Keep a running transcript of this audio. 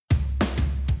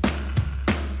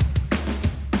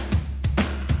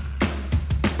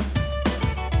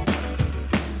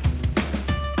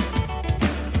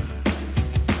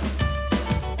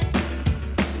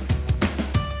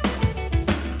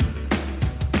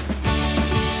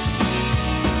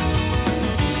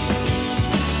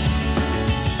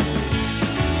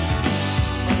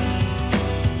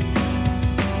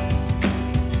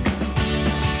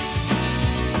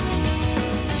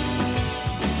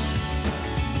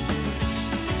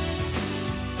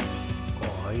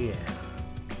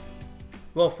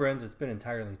Well, friends, it's been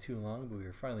entirely too long, but we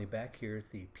are finally back here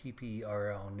at the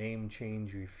PPRL Name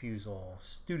Change Refusal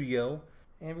Studio,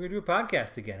 and we're going to do a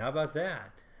podcast again. How about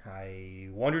that? I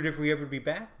wondered if we ever be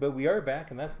back, but we are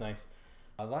back, and that's nice.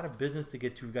 A lot of business to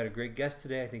get to. We've got a great guest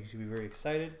today. I think you should be very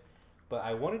excited. But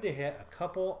I wanted to hit a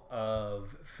couple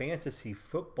of fantasy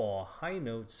football high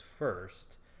notes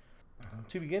first.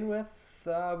 To begin with,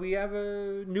 we have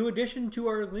a new addition to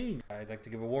our league. I'd like to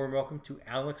give a warm welcome to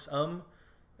Alex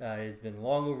it's been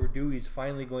long overdue. He's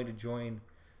finally going to join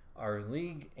our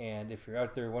league. And if you're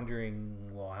out there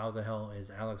wondering, well, how the hell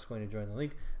is Alex going to join the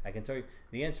league? I can tell you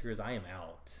the answer is I am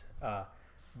out.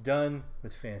 Done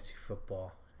with fantasy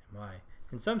football. Am I?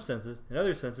 In some senses, in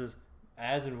other senses,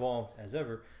 as involved as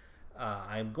ever.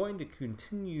 I'm going to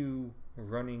continue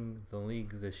running the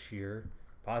league this year,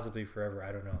 possibly forever.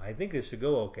 I don't know. I think this should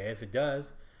go okay. If it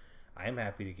does, I'm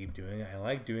happy to keep doing it. I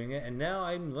like doing it, and now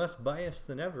I'm less biased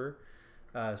than ever.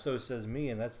 So says me,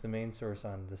 and that's the main source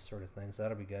on this sort of thing. So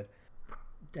that'll be good.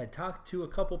 I talked to a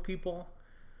couple people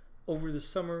over the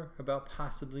summer about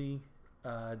possibly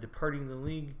departing the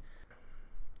league.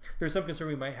 There's some concern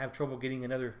we might have trouble getting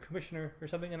another commissioner or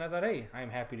something, and I thought, hey,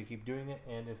 I'm happy to keep doing it.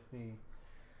 And if the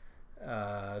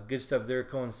good stuff there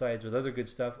coincides with other good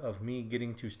stuff of me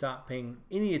getting to stop paying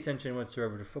any attention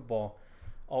whatsoever to football,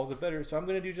 all the better. So I'm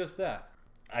going to do just that.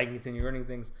 I can continue running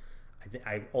things.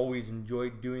 I've always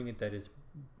enjoyed doing it. That is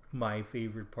my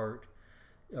favorite part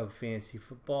of fantasy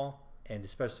football, and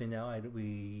especially now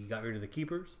we got rid of the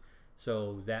keepers,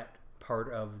 so that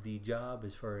part of the job,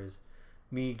 as far as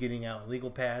me getting out legal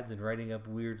pads and writing up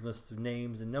weird lists of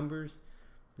names and numbers,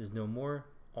 is no more.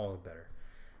 All the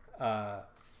better.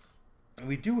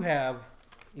 We do have,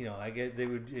 I get they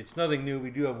would. It's nothing new.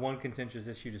 We do have one contentious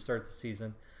issue to start the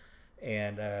season,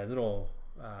 and a little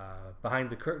behind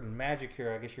the curtain magic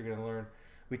here. I guess you're going to learn.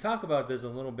 We talk about this a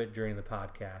little bit during the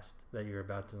podcast that you're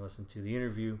about to listen to. The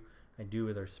interview I do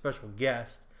with our special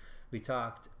guest. We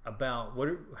talked about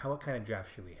what kind of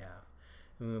draft should we have,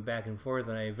 and we went back and forth.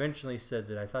 And I eventually said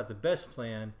that I thought the best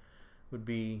plan would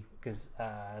be, because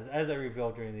as I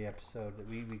revealed during the episode, that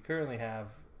we currently have,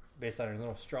 based on our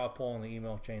little straw poll in the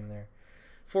email chain there,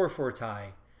 4-4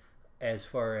 tie as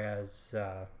far as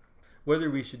whether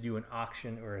we should do an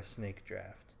auction or a snake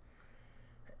draft.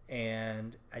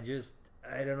 And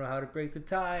I don't know how to break the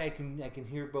tie. I can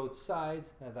hear both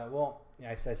sides. And I thought, well,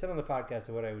 I said on the podcast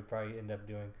that what I would probably end up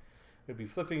doing would be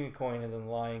flipping a coin and then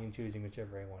lying and choosing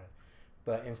whichever I wanted.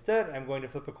 But instead, I'm going to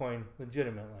flip a coin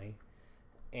legitimately.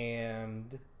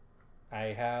 And I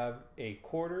have a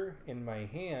quarter in my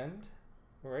hand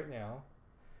right now.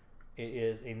 It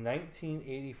is a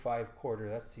 1985 quarter.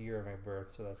 That's the year of my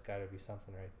birth, so that's got to be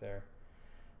something right there.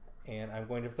 And I'm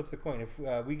going to flip the coin.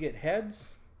 If we get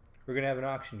heads, we're going to have an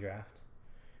auction draft.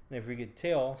 And if we get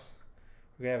tails,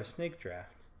 we're going to have a snake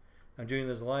draft. I'm doing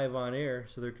this live on air,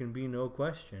 so there can be no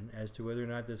question as to whether or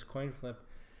not this coin flip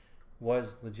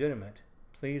was legitimate.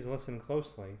 Please listen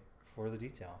closely for the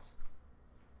details.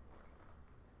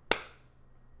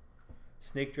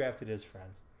 Snake draft it is,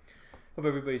 friends. Hope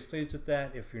everybody's pleased with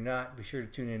that. If you're not, be sure to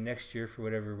tune in next year for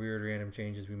whatever weird random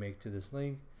changes we make to this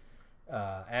league.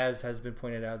 As has been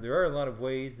pointed out, there are a lot of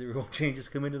ways that rule changes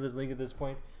come into this league at this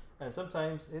point, and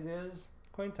sometimes it is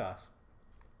coin toss.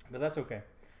 But that's okay.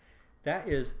 That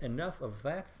is enough of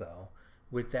that, though.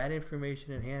 With that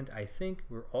information in hand, I think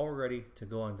we're all ready to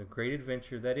go on the great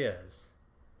adventure that is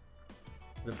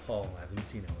the Paul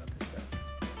Avanzino episode.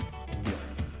 Enjoy.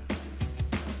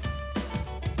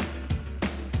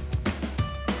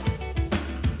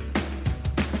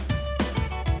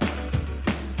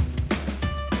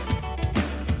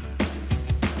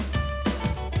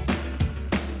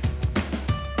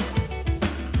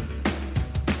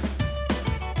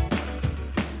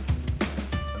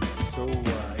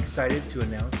 Excited to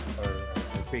announce our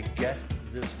big guest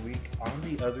this week on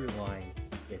the other line.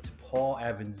 It's Paul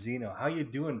Avanzino. How you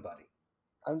doing, buddy?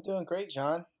 I'm doing great,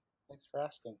 John. Thanks for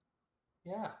asking.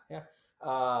 Yeah.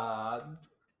 Uh,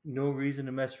 no reason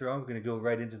to mess around. We're going to go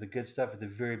right into the good stuff at the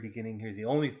very beginning here. The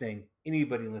only thing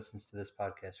anybody listens to this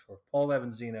podcast for. Paul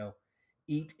Avanzino,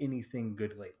 eat anything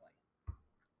good lately?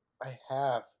 I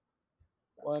have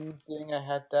one thing I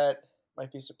had that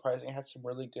might be surprising. I had some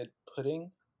really good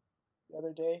pudding the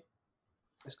other day.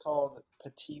 It's called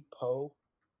Petit Pot.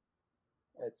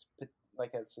 It's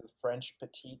like it's the French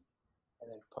petite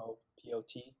and then pot,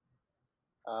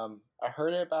 Pot. I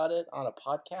heard about it on a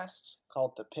podcast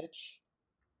called The Pitch,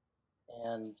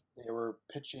 and they were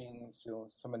pitching to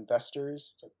some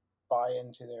investors to buy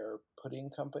into their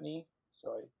pudding company.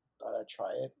 So I thought I'd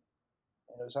try it,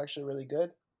 and it was actually really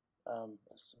good. Some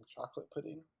chocolate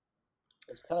pudding.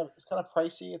 It's kind of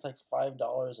pricey. It's like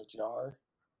 $5 a jar,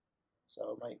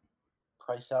 so it might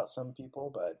price out some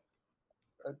people, but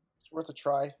it's worth a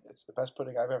try. It's the best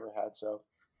pudding I've ever had. So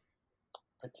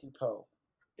Petit Pot.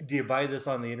 Do you buy this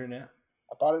on the internet?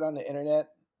 I bought it on the internet.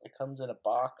 It comes in a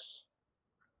box,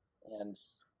 and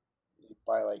you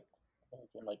buy like I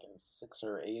think like in 6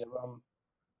 or 8 of them,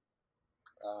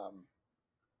 um,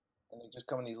 and they just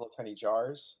come in these little tiny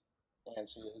jars. And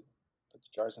so you put the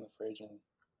jars in the fridge and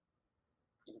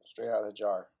eat them straight out of the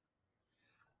jar.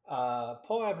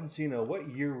 Paul Avancino, what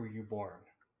year were you born?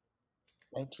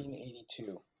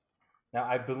 1982. Now,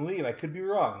 I believe, I could be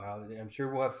wrong. Now, I'm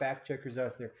sure we'll have fact checkers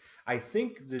out there. I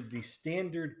think the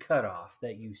standard cutoff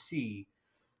that you see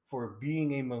for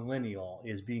being a millennial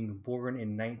is being born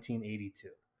in 1982.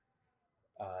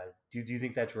 Do you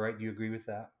think that's right? Do you agree with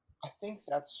that? I think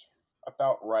that's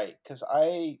about right because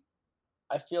I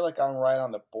feel like I'm right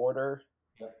on the border.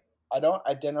 Yep. I don't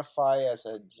identify as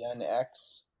a Gen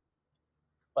X,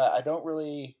 but I don't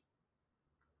really.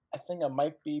 I think I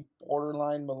might be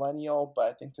borderline millennial, but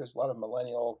I think there's a lot of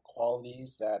millennial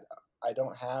qualities that I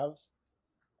don't have.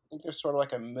 I think there's sort of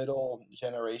like a middle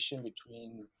generation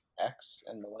between X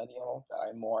and millennial that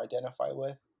I more identify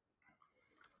with.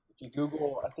 If you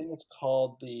Google, I think it's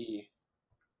called the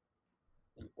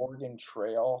Oregon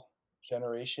Trail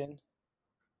generation.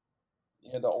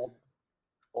 You know the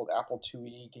old Apple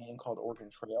IIe game called Oregon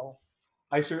Trail.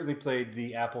 I certainly played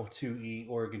the Apple IIe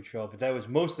Oregon Trail, but that was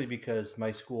mostly because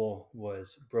my school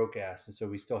was broke ass, and so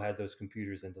we still had those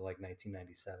computers into like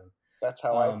 1997. That's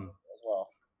how I feel Um, as well.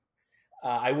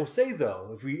 I will say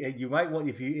though, you might want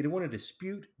if you want to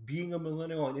dispute being a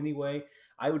millennial in any way,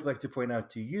 I would like to point out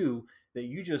to you that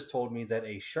you just told me that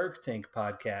a Shark Tank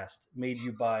podcast made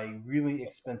you buy really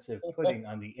expensive pudding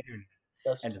on the internet,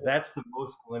 That's and true. that's the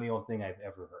most millennial thing I've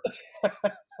ever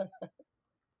heard.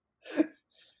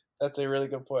 That's a really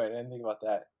good point. I didn't think about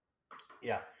that.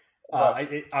 Yeah, But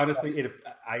honestly,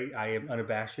 I am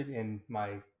unabashed in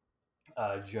my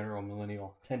general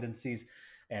millennial tendencies,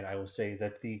 and I will say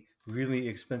that the really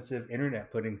expensive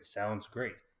internet pudding sounds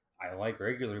great. I like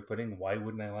regular pudding. Why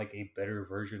wouldn't I like a better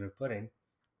version of pudding?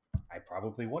 I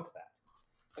probably want that.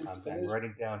 it's I'm it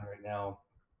writing down right now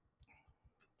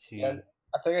yeah. to.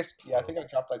 I think I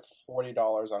dropped like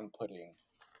 $40 on pudding,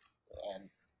 and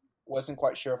wasn't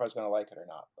quite sure if I was gonna like it or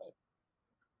not, but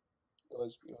it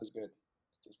was good.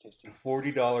 It's just tasty.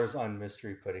 $40 on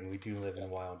mystery pudding. We do live Yeah. in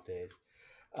wild days.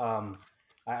 Um,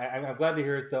 I'm glad to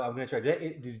hear it though. I'm going to try.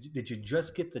 Did you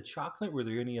just get the chocolate? Were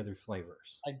there any other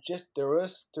flavors? I just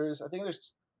there's I think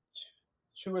there's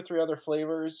 2 or 3 other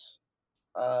flavors.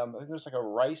 I think there's like a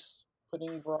rice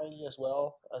pudding variety as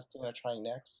well. I was thinking of trying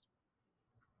next.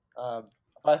 Um,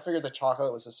 but I figured the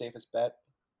chocolate was the safest bet,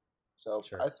 so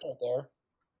Sure. I'd start there.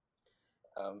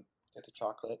 Get the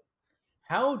chocolate.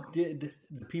 How did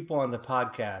the people on the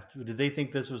podcast? Did they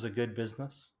think this was a good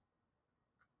business?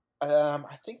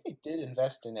 I think they did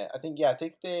invest in it. I think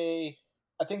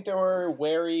they were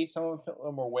wary. Some of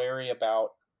them were wary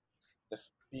about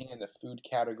being in the food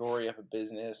category of a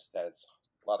business that's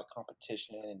a lot of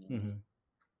competition and you need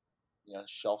Mm-hmm.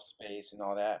 shelf space and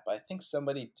all that. But I think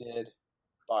somebody did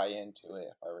buy into it,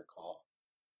 if I recall.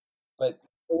 But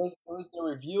it was the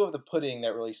review of the pudding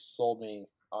that really sold me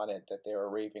on it. That they were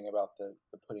raving about the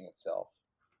pudding itself.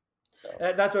 So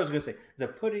That's what I was going to say. The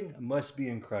pudding must be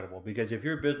incredible because if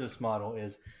your business model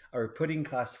is our pudding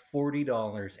costs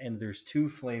 $40 and there's two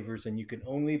flavors and you can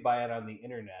only buy it on the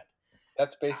internet,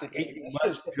 that's basically it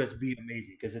must just be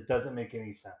amazing because it doesn't make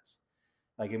any sense.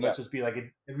 Like it yeah, must just be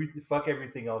like fuck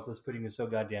everything else. This pudding is so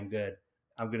goddamn good.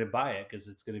 I'm going to buy it because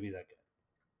it's going to be that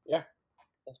yeah.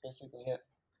 That's basically it.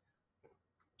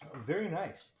 good. Very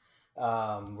nice.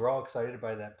 We're all excited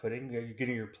by that pudding. You're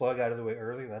getting your plug out of the way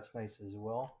early. That's nice as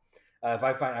well. If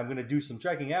I find I'm going to do some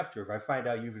checking after. If I find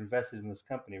out you've invested in this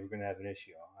company, we're going to have an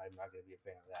issue. I'm not going to be a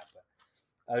fan of that.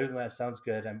 But other than that, sounds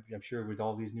good. I'm sure with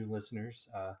all these new listeners,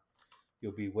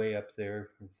 you'll be way up there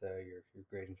with your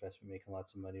great investment, making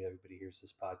lots of money. Everybody hears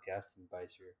this podcast and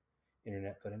buys your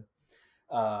internet pudding.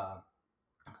 Uh,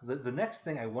 the next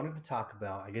thing I wanted to talk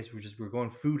about, I guess we're going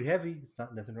food heavy. It's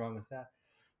not nothing wrong with that.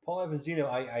 Paul Evanzino,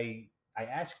 I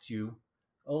asked you,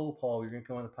 oh Paul, you're going to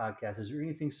come on the podcast. Is there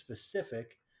anything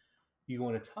specific you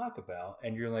want to talk about?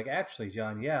 And you're like, actually,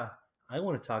 John, yeah, I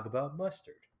want to talk about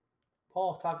mustard.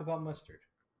 Paul, talk about mustard.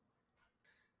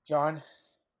 John,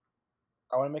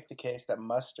 I want to make the case that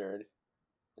mustard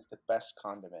is the best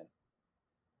condiment.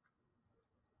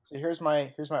 So here's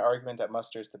my argument that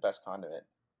mustard is the best condiment.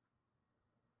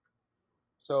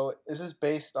 So this is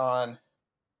based on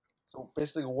so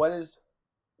basically what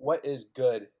is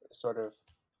good sort of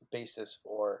basis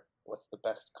for what's the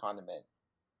best condiment.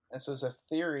 And so there's a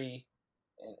theory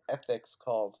in ethics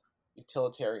called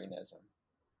utilitarianism.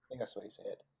 I think that's what he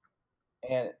said.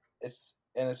 And it's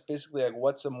basically like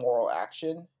what's a moral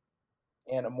action?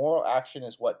 And a moral action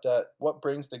is what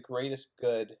brings the greatest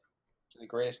good to the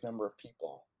greatest number of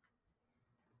people.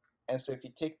 And so if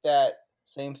you take that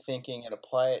same thinking and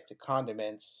apply it to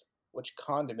condiments, which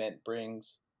condiment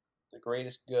brings the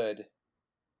greatest good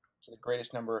to the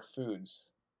greatest number of foods?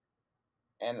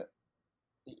 And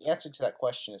the answer to that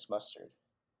question is mustard.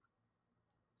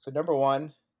 So number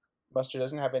one, mustard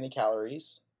doesn't have any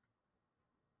calories.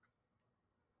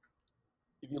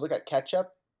 If you look at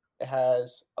ketchup, I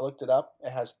looked it up,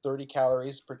 it has 30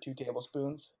 calories per 2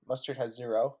 tablespoons. Mustard has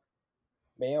 0.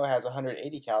 Mayo has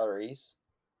 180 calories.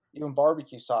 Even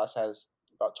barbecue sauce has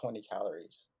about 20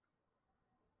 calories.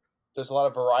 There's a lot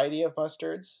of variety of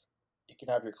mustards. You can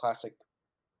have your classic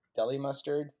deli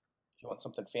mustard. If you want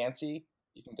something fancy,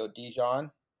 you can go Dijon.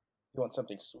 If you want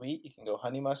something sweet, you can go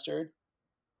honey mustard.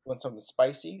 If you want something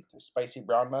spicy, there's spicy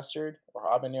brown mustard or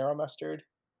habanero mustard.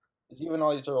 There's even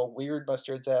all these little weird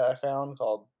mustards that I found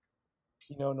called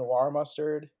Pinot Noir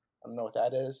mustard. I don't know what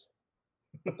that is.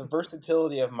 But the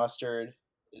versatility of mustard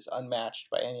is unmatched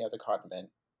by any other condiment.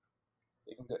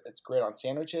 It's great on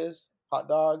sandwiches, hot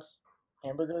dogs,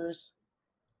 hamburgers.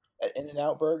 At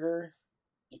In-N-Out Burger,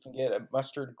 you can get a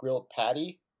mustard grilled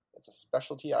patty. It's a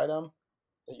specialty item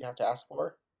that you have to ask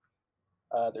for.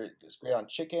 It's great on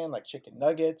chicken, like chicken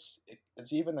nuggets.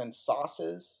 It's even in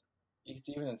sauces. It's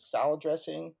even in salad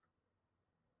dressing.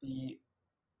 The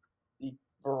the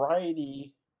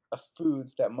variety of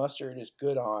foods that mustard is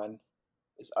good on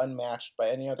is unmatched by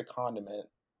any other condiment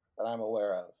that I'm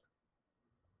aware of.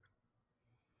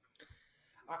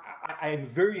 I'm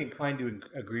very inclined to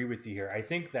agree with you here. I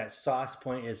think that sauce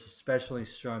point is especially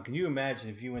strong. Can you imagine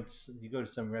if you go to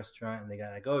some restaurant and they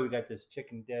got like, oh, we got this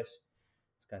chicken dish.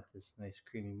 It's got this nice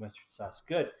creamy mustard sauce.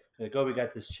 Good. They're like, oh, we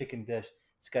got this chicken dish.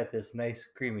 It's got this nice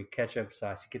creamy ketchup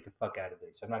sauce. You get the fuck out of there.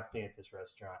 So I'm not staying at this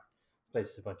restaurant. This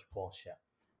place is a bunch of bullshit.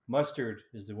 Mustard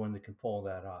is the one that can pull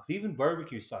that off. Even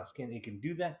barbecue sauce can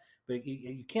do that, but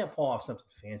you can't pull off something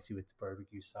fancy with the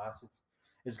barbecue sauce.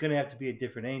 It's going to have to be a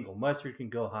different angle. Mustard can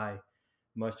go high,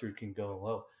 mustard can go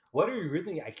low. What are you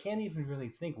really? I can't even really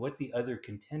think what the other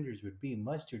contenders would be.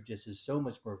 Mustard just is so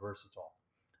much more versatile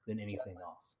than anything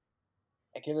else.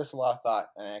 I gave this a lot of thought,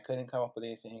 and I couldn't come up with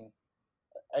anything.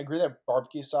 I agree that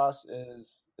barbecue sauce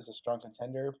is a strong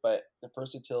contender, but the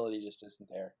versatility just isn't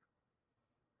there.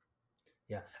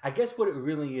 Yeah, I guess what it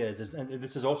really is, and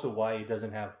this is also why it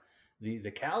doesn't have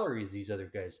the calories these other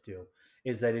guys do,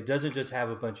 is that it doesn't just have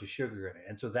a bunch of sugar in it,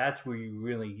 and so that's where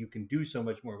you can do so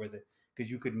much more with it because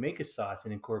you could make a sauce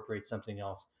and incorporate something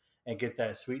else and get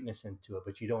that sweetness into it,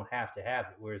 but you don't have to have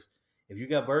it. Whereas if you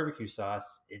got barbecue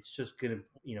sauce, it's just gonna,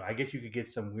 I guess you could get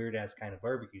some weird ass kind of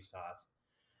barbecue sauce,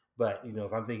 but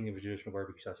if I'm thinking of a traditional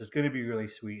barbecue sauce, it's gonna be really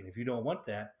sweet, and if you don't want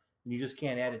that, then you just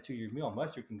can't add it to your meal.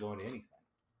 Mustard can go into anything.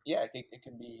 Yeah, I think it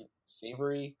can be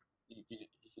savory. You can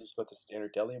just put the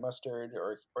standard deli mustard,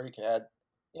 or you can add,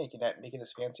 yeah, you can make it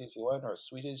as fancy as you want, or as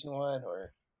sweet as you want,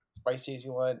 or spicy as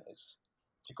you want. It's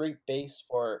a great base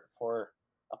for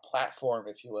a platform,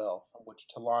 if you will, from which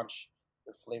to launch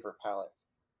your flavor palette.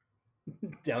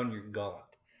 Down your gullet.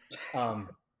 Um,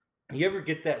 you ever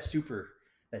get that super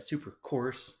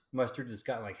coarse mustard that's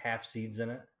got like half seeds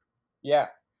in it? Yeah,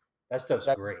 That stuff's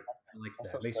that great. I like that that.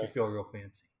 stuff's Makes you great. feel real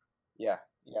fancy. Yeah,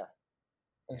 yeah.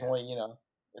 It's Yeah. only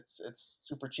it's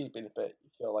super cheap, but you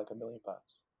feel like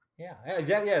 $1,000,000. Yeah,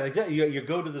 exactly. Yeah, exactly. You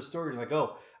go to the store. You're like,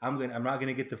 oh, I'm not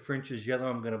gonna get the French's yellow.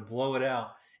 I'm gonna blow it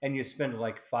out, and you spend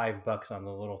like $5 on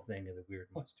the little thing of the weird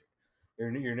mustard.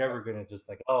 You're never gonna just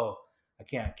like, oh, I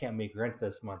can't make rent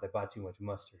this month. I bought too much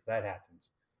mustard. If that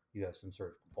happens, you have some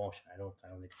sort of compulsion. I don't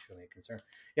think it's really a concern.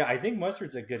 Yeah, I think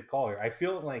mustard's a good call here. I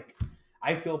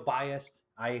feel biased.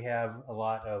 I have a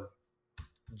lot of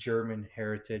German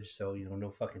heritage, so no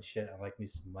fucking shit. I like me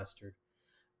some mustard,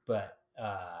 but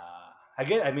I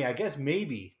guess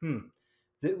maybe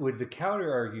would the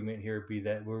counter argument here be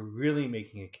that we're really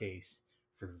making a case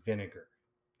for vinegar,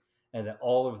 and that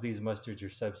all of these mustards are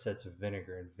subsets of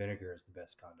vinegar, and vinegar is the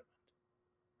best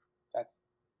That's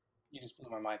You just blew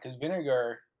my mind because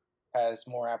vinegar has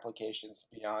more applications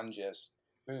beyond just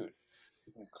food.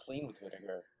 You can clean with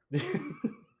vinegar. condiment.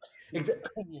 You can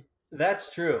clean.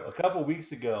 That's true. A couple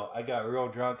weeks ago, I got real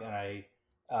drunk and I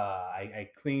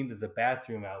cleaned the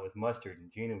bathroom out with mustard,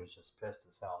 and Gina was just pissed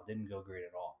as hell. It didn't go great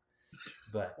at all.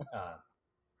 But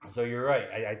so you're right.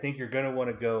 I think you're gonna want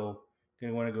to go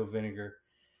vinegar.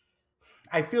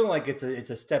 I feel like it's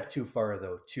a step too far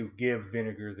though to give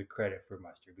vinegar the credit for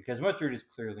mustard because mustard is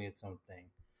clearly its own thing.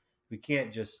 We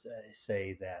can't just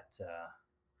say that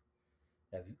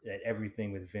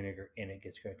everything with vinegar in it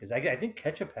gets credit, because I think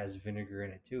ketchup has vinegar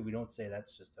in it too. We don't say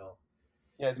that's just all.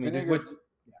 Yeah, I mean, there's what.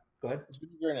 Yeah, go ahead. is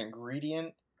vinegar an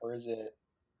ingredient or is it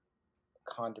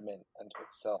a condiment unto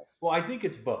itself? Well, I think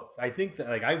it's both. I think that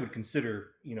like I would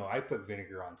consider, I put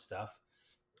vinegar on stuff,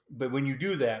 but when you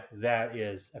do that, that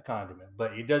is a condiment.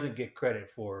 But it doesn't get credit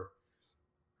for,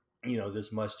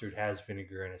 this mustard has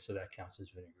vinegar in it, so that counts as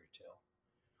vinegar too.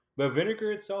 But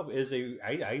vinegar itself is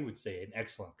I would say, an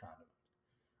excellent condiment.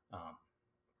 Um,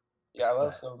 Yeah, I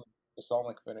love but some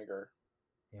balsamic vinegar,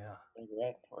 yeah,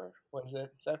 vinaigrette, or what is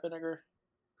it? Is that vinegar?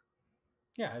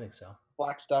 yeah, I think so.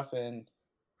 Black stuff in,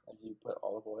 and you put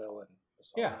olive oil and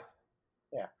Yeah, balsamic.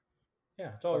 Yeah,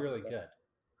 yeah, it's all love really that. good.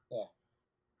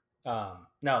 Yeah,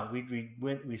 Now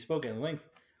we spoke at length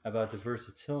about the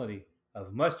versatility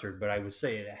of mustard, but I would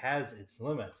say it has its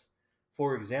limits.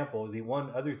 For example, the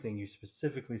one other thing you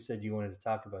specifically said you wanted to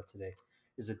talk about today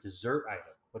is a dessert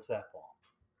item. What's that, Paul?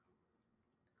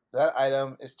 that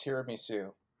item is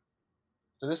tiramisu.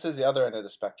 So this is the other end of the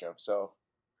spectrum. So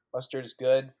mustard is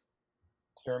good,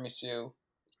 tiramisu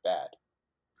is bad.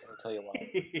 I'll tell you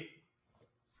why.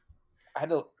 I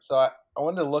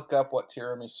wanted to look up what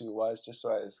tiramisu was just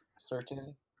so I was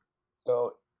certain.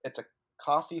 So it's a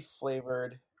coffee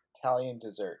flavored Italian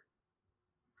dessert.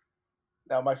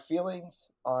 Now my feelings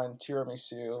on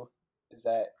tiramisu is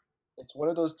that it's one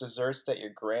of those desserts that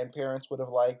your grandparents would have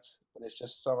liked, but it's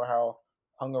just somehow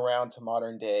hung around to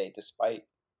modern day despite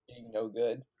being no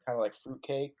good, kind of like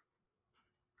fruitcake.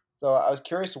 So I was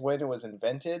curious when it was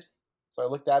invented. So I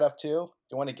looked that up too. Do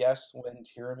you want to guess when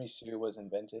tiramisu was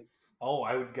invented? Oh,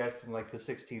 I would guess in like the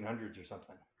 1600s or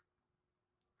something.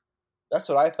 That's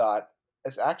what I thought.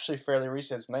 It's actually fairly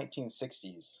recent. It's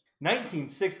 1960s.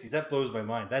 1960s. That blows my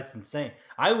mind. That's insane.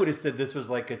 I would have said this was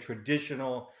like a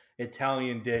traditional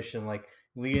Italian dish, and like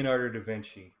Leonardo da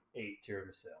Vinci ate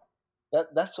tiramisu.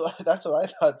 That's what I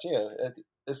thought too.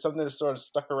 It's something that sort of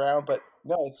stuck around, but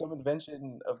no, it's some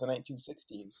invention of the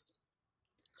 1960s.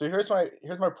 So here's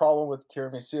my problem with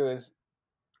tiramisu is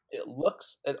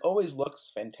it always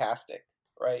looks fantastic,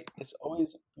 right? It's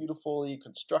always beautifully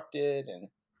constructed and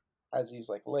has these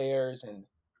like layers, and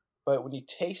but when you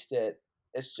taste it,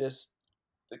 it's just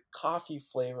the coffee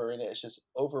flavor in it is just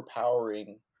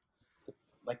overpowering,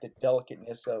 like the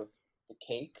delicateness of the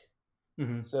cake.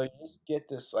 Mm-hmm. So you just get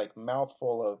this like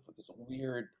mouthful of this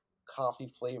weird coffee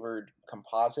flavored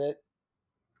composite,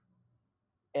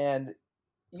 and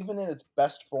even in its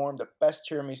best form, the best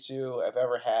tiramisu I've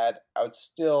ever had, I would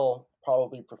still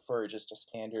probably prefer just a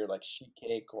standard like sheet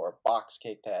cake or a box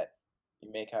cake that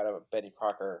you make out of a Betty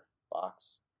Crocker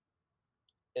box.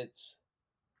 It's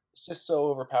it's just so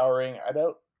overpowering. I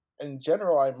don't. In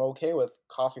general, I'm okay with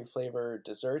coffee flavored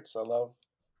desserts. I love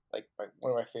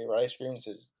one of my favorite ice creams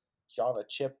is Java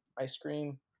chip ice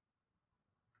cream,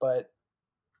 but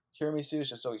tiramisu is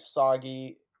just always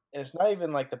soggy, and it's not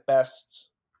even like the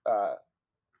best uh,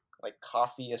 like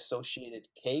coffee associated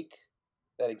cake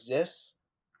that exists.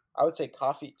 I would say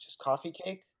just coffee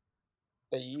cake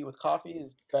that you eat with coffee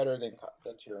is better than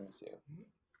tiramisu.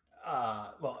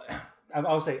 Well,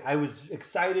 I'll say I was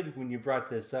excited when you brought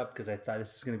this up because I thought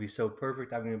this is going to be so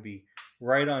perfect. I'm going to be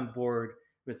right on board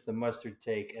with the mustard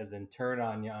take, and then turn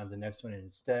on you on the next one. And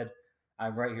instead,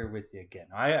 I'm right here with you again.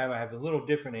 I have a little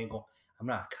different angle. I'm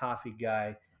not a coffee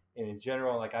guy, and in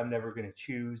general, like I'm never going to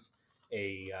choose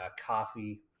a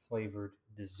coffee flavored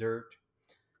dessert.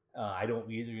 I don't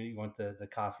usually want the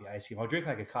coffee ice cream. I'll drink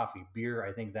like a coffee beer.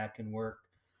 I think that can work,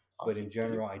 but in Coffee beer.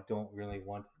 general, I don't really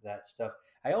want that stuff.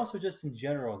 I also just in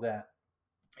general that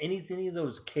any of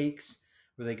those cakes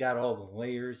where they got all the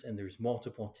layers and there's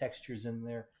multiple textures in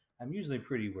there, I'm usually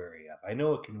pretty wary of. I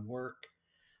know it can work,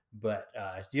 but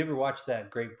do you ever watch that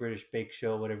Great British Bake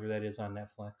Show, whatever that is on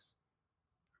Netflix?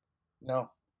 No,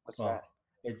 what's Well, that?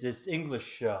 it's this English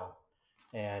show,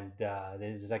 and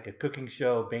there's like a cooking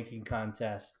show, baking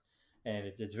contest, and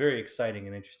it's very exciting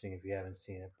and interesting if you haven't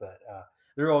seen it. But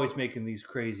they're always making these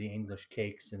crazy English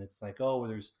cakes, and it's like, oh,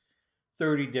 there's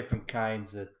 30 different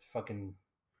kinds of fucking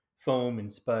foam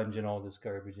and sponge and all this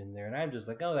garbage in there, and I'm just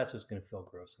like, oh, that's just gonna feel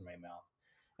gross in my mouth,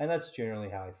 and that's generally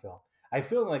how I feel. I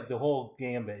feel like the whole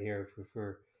gambit here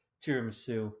for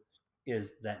tiramisu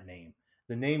is that name.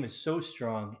 The name is so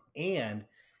strong, and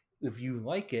if you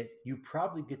like it, you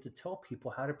probably get to tell people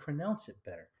how to pronounce it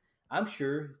better. I'm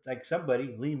sure, like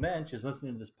somebody, Lee Mensch, is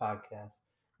listening to this podcast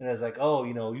and is like, oh,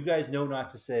 you guys know not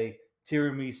to say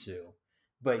tiramisu,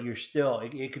 but you're still,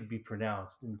 it could be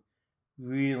pronounced and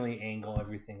really angle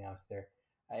everything out there.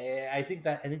 I think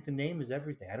the name is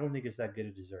everything. I don't think it's that good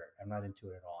a dessert. I'm not into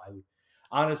it at all.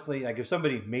 honestly, like if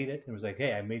somebody made it and was like,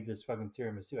 "Hey, I made this fucking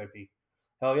tiramisu," I'd be,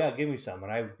 "Hell yeah, give me some,"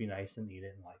 and I would be nice and eat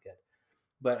it and like it.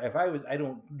 But if I was,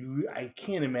 I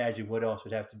can't imagine what else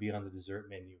would have to be on the dessert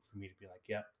menu for me to be like,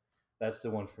 "Yep, that's the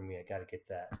one for me. I got to get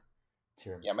that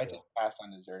Yeah, I might say tiramisu." pass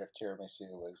on dessert if tiramisu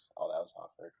was all that was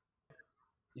offered.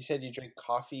 You said you drink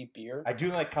coffee, beer. I do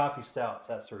like coffee stouts,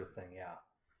 that sort of thing. Yeah.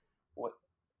 What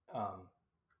Um,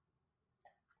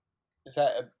 is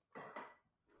that?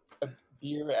 A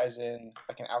beer, as in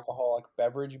like an alcoholic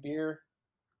beverage beer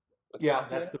with yeah,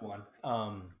 coffee in that's it? the one.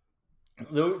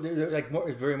 They're like more,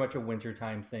 it's very much a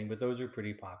wintertime thing, but those are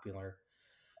pretty popular.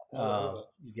 Oh,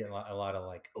 You get a lot of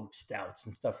like oat stouts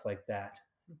and stuff like that.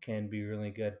 Can be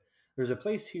really good. There's a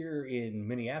place here in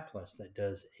Minneapolis that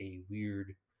does a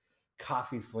weird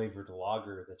coffee flavored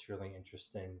lager that's really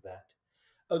interesting that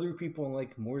other people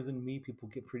like more than me. People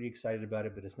get pretty excited about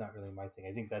it, but it's not really my thing.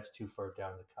 I think that's too far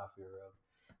down the coffee road.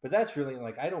 But that's really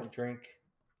like I don't drink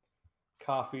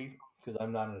coffee because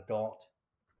I'm not an adult.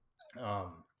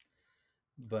 Um,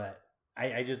 but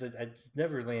I just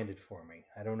never landed for me.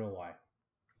 I don't know why.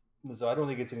 So I don't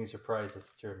think it's any surprise that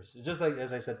the tiramisu. Just like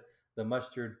as I said, the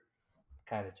mustard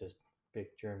kind of just big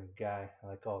German guy. I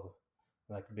like I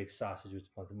like a big sausage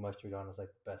with the mustard on is like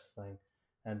the best thing.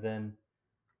 And then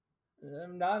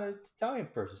I'm not an Italian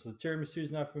person, so the tiramisu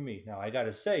is not for me. Now I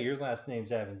gotta say, your last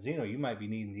name's Avanzino. You might be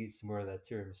needing to eat some more of that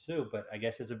tiramisu, but I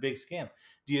guess it's a big scam.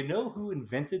 Do you know who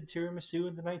invented tiramisu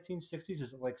in the 1960s?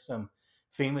 Is it like some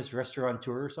famous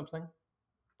restaurateur or something?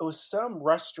 it was some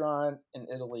restaurant in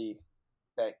Italy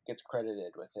that gets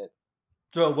credited with it.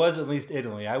 So it was at least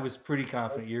Italy. I was pretty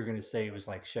confident you were going to say it was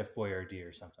like Chef Boyardee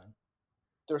or something.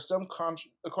 There's some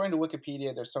according to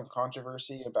Wikipedia, there's some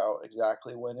controversy about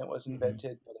exactly when it was Mm-hmm.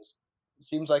 invented, but it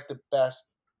seems like the best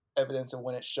evidence of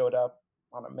when it showed up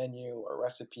on a menu or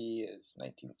recipe is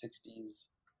 1960s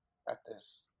at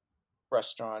this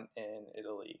restaurant in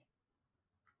Italy.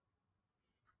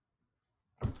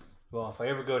 Well, if I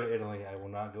ever go to Italy, I will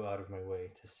not go out of my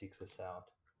way to seek this out.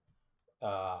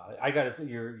 I got to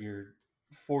your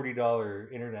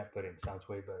 $40 internet pudding sounds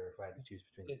way better if I had to choose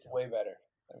between It's the two. way better,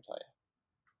 let me tell you.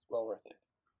 It's well worth it.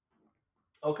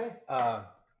 Okay,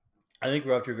 I think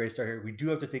we're off to a great start here. We do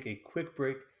have to take a quick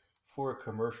break for a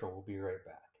commercial. We'll be right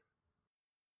back.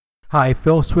 Hi,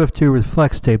 Phil Swift here with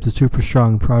Flex Tape, the super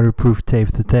strong powder-proof tape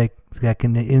that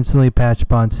can instantly patch,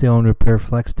 bond, seal, and repair.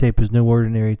 Flex Tape is no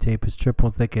ordinary tape. It's triple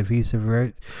thick adhesive,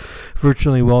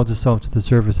 virtually welds itself to the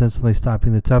surface, instantly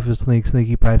stopping the toughest leaks.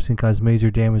 Leaky pipes can cause major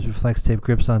damage, but Flex Tape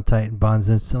grips on tight and bonds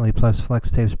instantly. Plus, Flex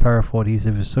Tape's powerful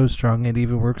adhesive is so strong it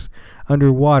even works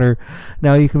underwater.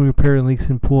 Now you can repair leaks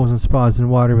in pools and spas in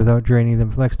water without draining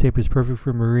them. Flex Tape is perfect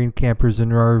for marine campers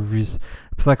and RVs.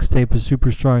 Flex Tape is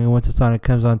super strong, and once it's on, it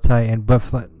comes on tight.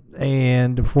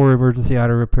 And for emergency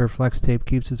auto repair, Flex Tape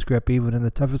keeps its grip even in the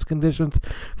toughest conditions.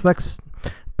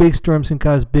 Big storms can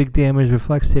cause big damage, but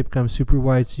Flex Tape comes super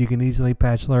wide, so you can easily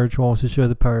patch large holes to show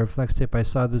the power of Flex Tape. I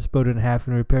sawed this boat in half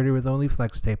and repaired it with only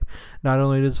Flex Tape. Not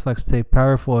only does Flex Tape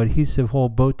powerful adhesive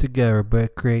hold boat together, but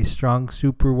it creates strong,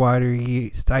 super wide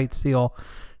tight seal.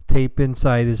 Tape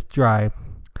inside is dry.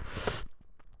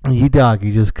 You dog,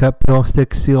 you just cut, peel,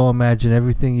 stick, seal. Imagine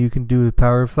everything you can do with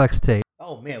power of Flex Tape.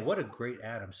 Oh man, what a great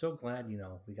ad! I'm so glad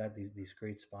we got these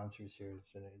great sponsors here.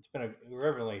 It's been a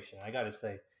revelation. I got to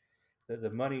say, the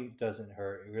money doesn't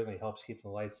hurt. It really helps keep the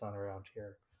lights on around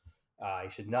here. I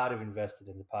should not have invested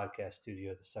in the podcast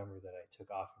studio the summer that I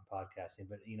took off from podcasting,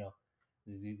 but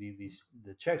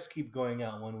the checks keep going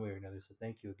out one way or another. So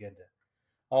thank you again to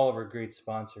all of our great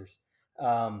sponsors.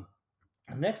 Um,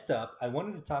 Next up, I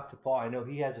wanted to talk to Paul. I know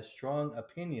he has a strong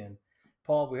opinion.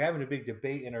 Paul, we're having a big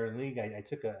debate in our league. I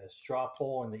took a straw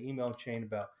poll in the email chain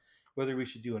about whether we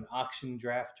should do an auction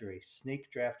draft or a snake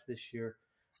draft this year.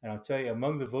 And I'll tell you,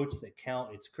 among the votes that count,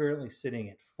 it's currently sitting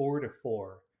at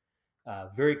 4-4.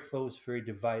 Very close, very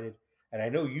divided. And I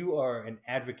know you are an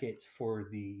advocate for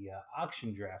the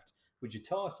auction draft. Would you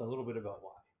tell us a little bit about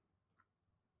why?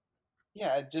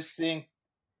 Yeah, I just think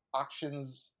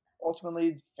auctions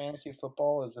ultimately fantasy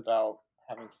football is about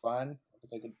having fun,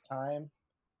 having a good time,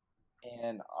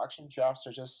 and auction drafts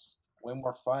are just way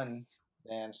more fun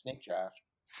than snake draft.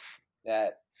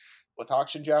 That with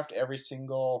auction draft, every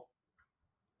single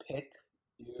pick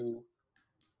you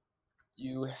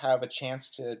you have a chance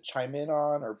to chime in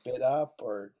on or bid up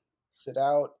or sit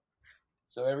out.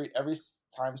 So every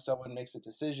time someone makes a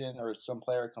decision or some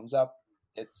player comes up,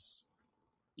 it's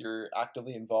you're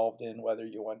actively involved in whether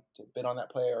you want to bid on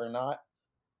that player or not.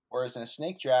 Whereas in a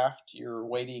snake draft, you're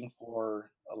waiting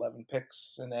for 11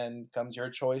 picks and then comes your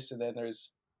choice, and then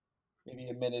there's maybe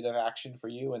a minute of action for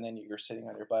you, and then you're sitting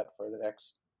on your butt for the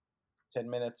next 10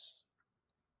 minutes.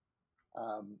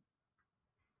 Um,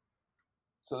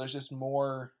 so there's just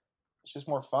more. It's just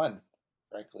more fun,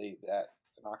 frankly, that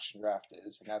an auction draft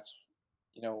is, and that's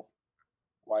you know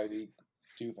why we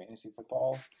do fantasy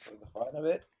football for the fun of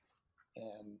it.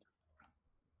 And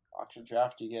auction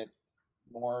draft, you get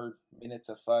more minutes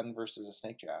of fun versus a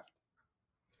snake draft.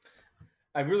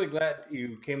 I'm really glad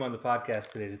you came on the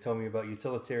podcast today to tell me about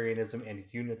utilitarianism and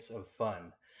units of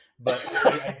fun. But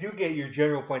I do get your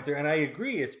general point there, and I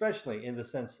agree, especially in the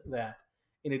sense that,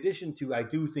 in addition to, I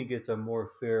do think it's a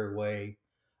more fair way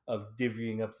of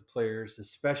divvying up the players,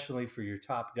 especially for your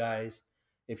top guys.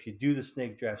 If you do the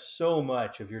snake draft, so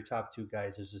much of your top two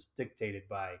guys is just dictated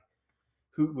by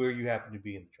where you happen to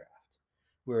be in the draft.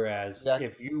 Whereas Exactly.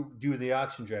 if you do the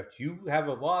auction draft, you have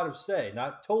a lot of say,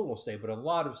 not total say, but a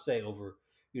lot of say over,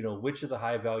 which of the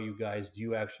high value guys do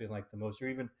you actually like the most, or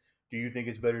even do you think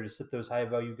it's better to sit those high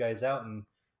value guys out and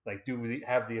like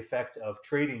have the effect of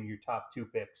trading your top two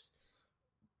picks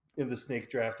in the snake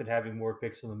draft and having more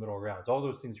picks in the middle rounds. All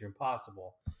those things are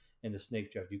impossible in the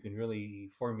snake draft. You can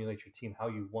really formulate your team how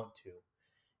you want to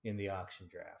in the auction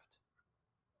draft.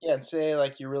 Yeah, and say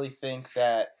like you really think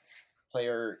that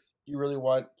you really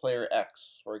want player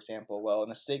X, for example. Well,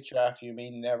 in a stake draft, you may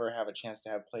never have a chance to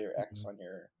have player X Mm-hmm. on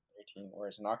your team,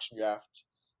 whereas an auction draft,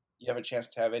 you have a chance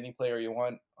to have any player you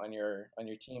want on your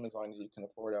team as long as you can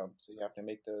afford them. So you have to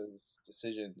make those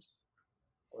decisions.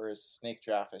 Whereas snake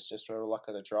draft is just sort of luck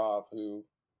of the draw of who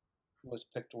was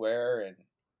picked where, and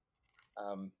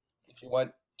um, if you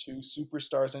want two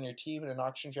superstars on your team in an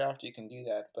auction draft, you can do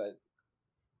that, but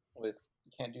with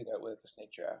you can't do that with a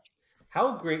snake draft.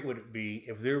 How great would it be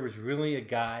if there was really a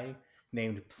guy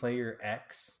named Player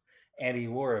X and he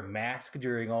wore a mask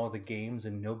during all the games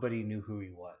and nobody knew who he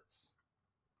was?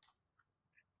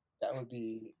 That would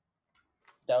be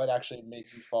that would actually make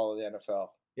me follow the NFL.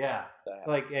 Yeah.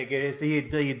 That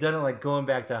He had done it like going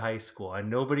back to high school and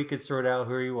nobody could sort out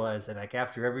who he was. And like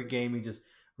after every game, he just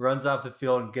runs off the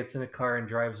field and gets in a car and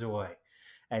drives away.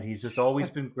 And he's just always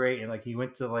been great. And like he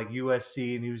went to like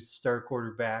USC and he was the star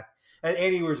quarterback. And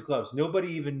he wears gloves.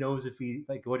 Nobody even knows if he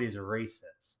like what his race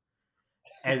is.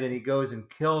 And then he goes and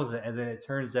kills it, and then it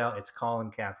turns out it's Colin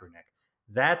Kaepernick.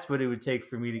 That's what it would take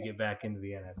for me to get back into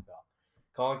the NFL.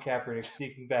 Colin Kaepernick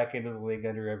sneaking back into the league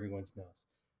under everyone's nose.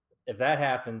 If that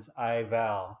happens, I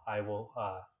vow I will.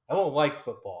 I won't like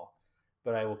football,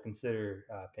 but I will consider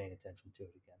paying attention to it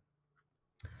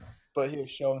but he would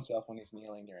show himself when he's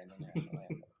kneeling during the national again.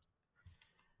 anthem.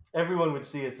 Everyone would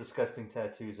see his disgusting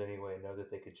tattoos anyway and know that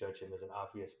they could judge him as an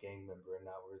obvious gang member and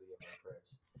not worthy of my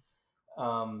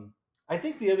praise. I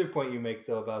think the other point you make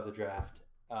though about the draft,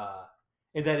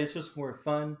 and that it's just more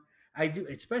fun. I do,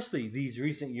 especially these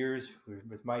recent years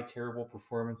with my terrible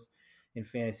performance in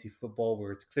fantasy football,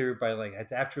 where it's clear by like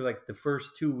after like the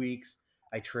first 2 weeks,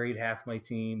 I trade half my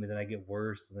team and then I get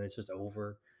worse and then it's just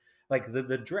over. Like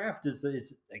the draft is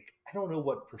like I don't know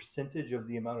what percentage of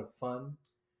the amount of fun.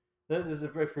 That is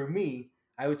for me.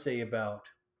 I would say about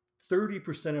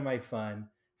 30% of my fun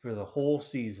for the whole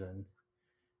season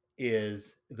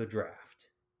is the draft.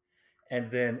 And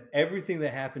then everything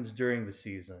that happens during the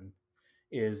season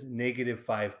is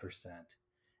 -5%.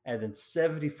 And then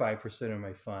 75% of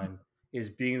my fun is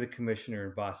being the commissioner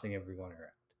and bossing everyone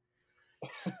around.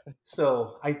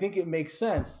 So I think it makes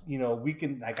sense. We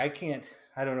can, like,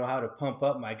 I don't know how to pump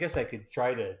up I guess I could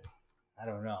try to, I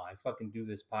don't know. I fucking do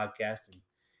this podcast and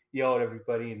yell at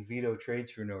everybody and veto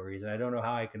trades for no reason. I don't know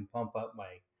how I can pump up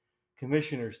my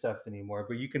commissioner stuff anymore,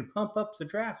 but you can pump up the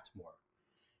draft more.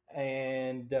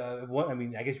 And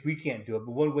I guess we can't do it,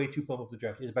 but one way to pump up the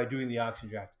draft is by doing the auction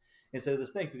draft instead of the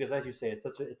snake, because as you say,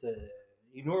 it's a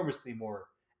enormously more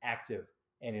active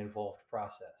and involved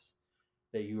process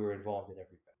that you are involved in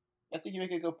every bet. I think you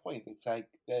make a good point. It's like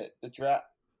the draft.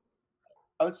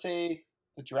 I would say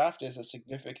the draft is a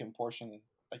significant portion,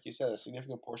 like you said, a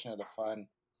significant portion of the fun.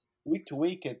 Week to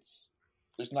week, it's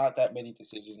there's not that many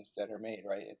decisions that are made,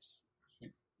 right? It's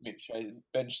maybe should I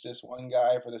bench this one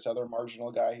guy for this other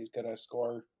marginal guy who's going to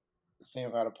score the same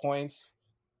amount of points,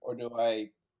 or do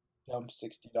I dump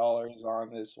 $60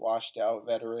 on this washed out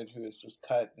veteran who is just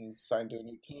cut and signed to a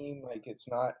new team? Like it's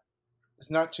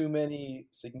not too many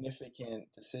significant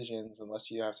decisions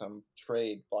unless you have some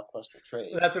blockbuster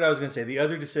trade. That's what I was going to say. The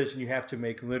other decision you have to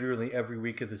make literally every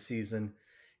week of the season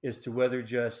is to whether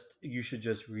you should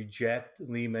just reject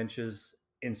Lee Minch's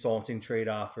insulting trade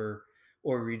offer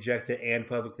or reject it and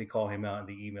publicly call him out in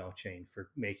the email chain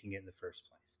for making it in the first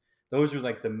place. Those are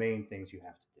like the main things you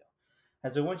have to do.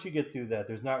 And so once you get through that,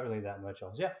 there's not really that much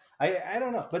else. Yeah, I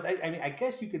don't know. But I mean, I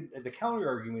guess you could, the counter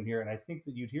argument here, and I think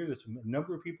that you'd hear this from a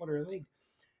number of people in our league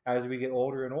as we get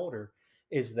older and older,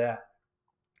 is that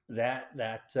that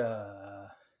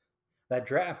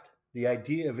draft, the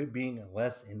idea of it being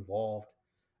less involved,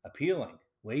 appealing,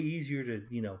 way easier to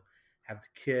have the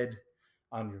kid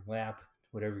on your lap,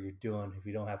 whatever you're doing, if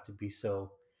you don't have to be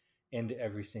so into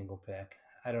every single pick.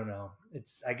 I don't know.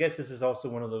 I guess this is also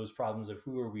one of those problems of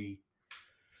who are we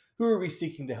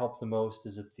seeking to help the most?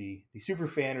 Is it the super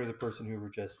fan or the person who were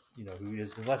just who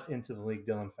is less into the league,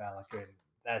 Dylan Fallick, and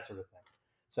that sort of thing.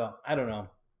 So I don't know.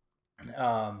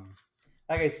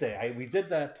 Like I say, we did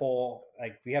that poll.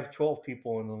 Like we have 12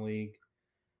 people in the league,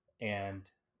 and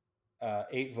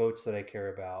 8 votes that I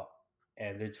care about,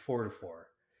 and it's 4-4.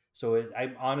 So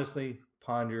I'm honestly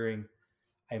pondering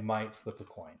I might flip a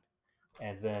coin,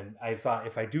 and then I thought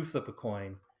if I do flip a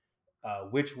coin,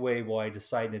 which way will I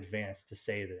decide in advance to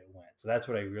say that it went? So that's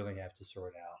what I really have to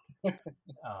sort out. That's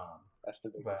the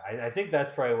biggest. But I think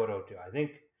that's probably what I'll do. I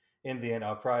think in the end,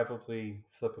 I'll probably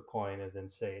flip a coin and then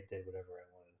say it did whatever I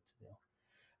wanted it to do.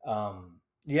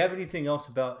 Do you have anything else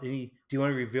about any? Do you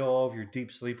want to reveal all of your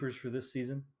deep sleepers for this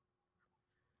season?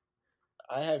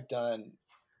 I have done.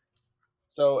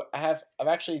 So I've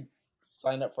actually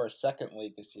signed up for a second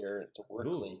league this year. It's a work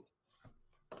league,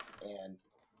 and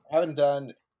I haven't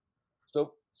done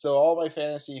so. All my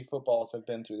fantasy footballs have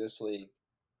been through this league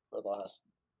for the last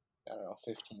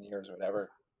 15 years or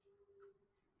whatever.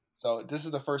 So this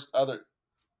is the first other.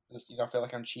 This I feel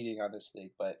like I'm cheating on this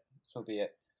league, but so be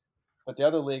it. But the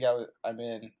other league I'm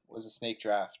in was a snake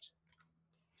draft,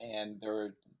 and there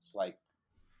were like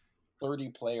 30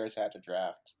 players had to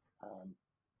draft.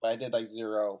 But I did like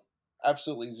zero,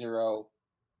 absolutely zero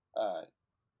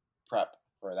prep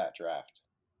for that draft.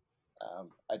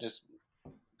 I just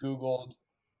Googled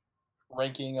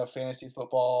ranking of fantasy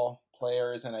football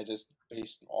players, and I just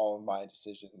based all of my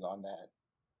decisions on that,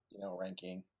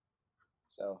 ranking.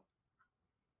 So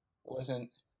it wasn't.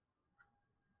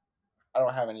 I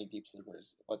don't have any deep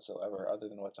sleepers whatsoever, other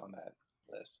than what's on that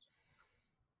list.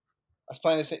 I was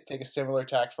planning to take a similar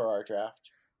tack for our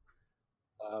draft,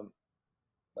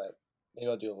 but maybe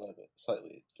I'll do a little bit,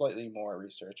 slightly more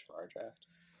research for our draft.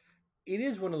 It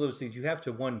is one of those things you have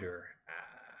to wonder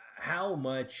how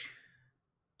much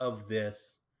of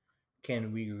this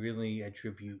can we really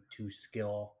attribute to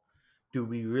skill? Do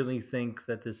we really think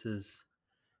that this is,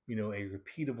 a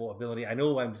repeatable ability? I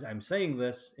know I'm saying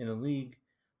this in a league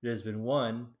that has been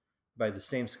won by the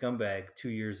same scumbag 2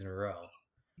 years in a row.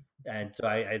 And so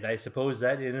I suppose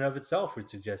that in and of itself would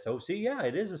suggest, oh, see, yeah,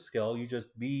 it is a skill. You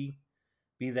just be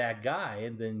that guy,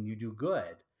 and then you do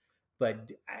good.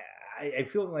 But I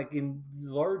feel like in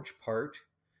large part,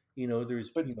 there's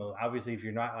But obviously if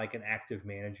you're not like an active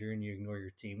manager and you ignore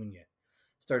your team and you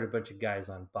start a bunch of guys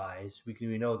on buys, we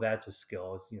know that's a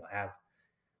skill. Is have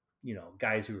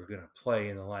guys who are going to play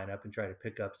in the lineup and try to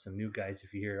pick up some new guys.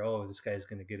 If you hear, oh, this guy's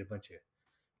going to get a bunch of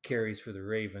carries for the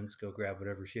Ravens, go grab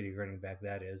whatever shitty running back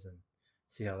that is and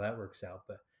see how that works out.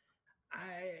 But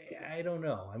I don't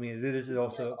know. I mean, this is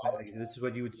also this is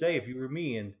what you would say if you were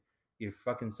me and you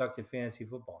fucking sucked at fantasy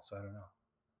football. So I don't know.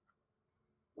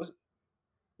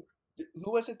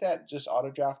 Who was it that just auto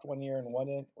draft 1 year and won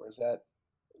it, or is that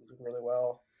really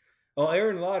well? Well,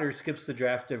 Aaron Lauder skips the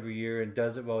draft every year and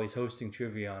does it while he's hosting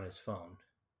trivia on his phone.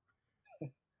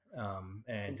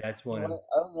 And that's one. I don't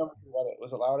remember who won it.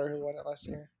 Was it Lauder who won it last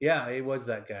year? Yeah, it was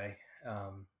that guy.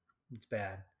 It's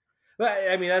bad, but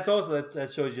I mean that's also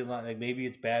that shows you a lot. Like maybe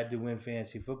it's bad to win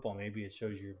fantasy football. Maybe it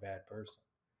shows you're a bad person.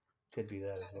 Could be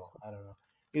that as well. I don't know.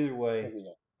 Either way,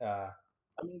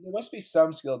 I mean, there must be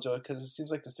some skill to it because it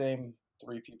seems like the same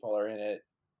 3 people are in it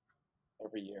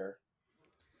every year.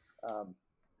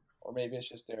 Or maybe it's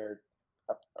just they're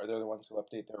the ones who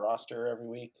update their roster every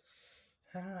week.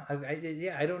 I don't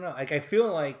know. I don't know. Like I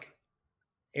feel like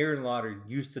Aaron Lauder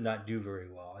used to not do very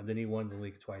well, and then he won the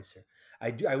league twice here.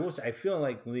 I will say I feel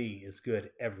like Lee is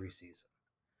good every season.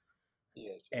 He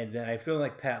is, and then I feel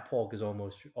like Pat Polk is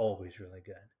almost always really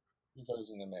good. He's always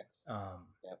in the mix.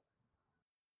 Yep.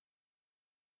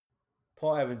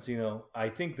 Paul Evans, I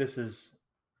think this is.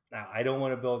 Now I don't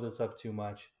want to build this up too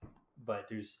much, but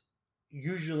there's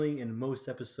usually in most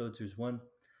episodes there's one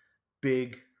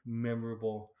big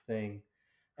memorable thing,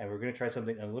 and we're going to try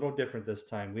something a little different this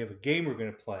time. We have a game we're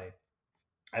going to play.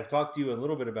 I've talked to you a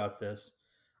little bit about this,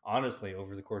 honestly,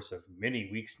 over the course of many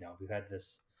weeks now. We've had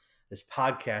this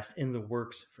podcast in the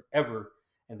works forever,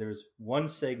 and there's one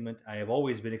segment I have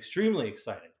always been extremely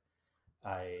excited.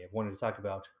 I have wanted to talk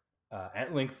about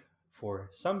at length for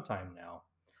some time now,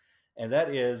 and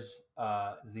that is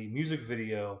the music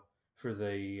video for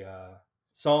the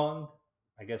song,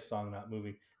 I guess song, not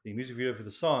movie, the music video for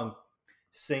the song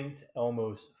St.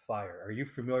 Elmo's Fire. Are you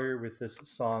familiar with this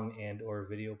song and or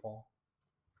video, Paul?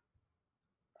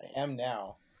 I am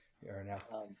now. Or now?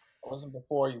 It wasn't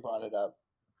before you brought it up,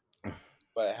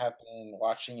 but I have been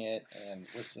watching it and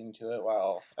listening to it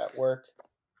while at work,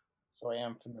 so I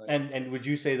am familiar with it. And would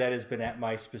you say that has been at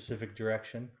my specific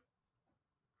direction?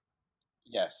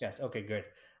 Yes. Yes. Okay, good.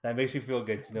 That makes me feel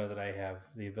good to know that I have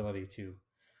the ability to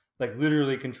like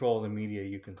literally control the media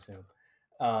you consume.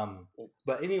 Um, It,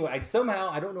 but anyway,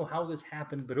 I don't know how this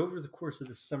happened, but over the course of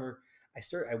the summer,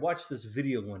 I watched this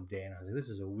video one day, and I was like, this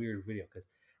is a weird video because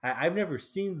I've never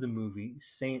seen the movie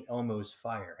Saint Elmo's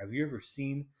Fire. Have you ever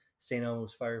seen Saint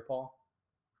Elmo's Fire, Paul?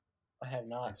 I have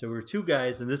not. And so we're two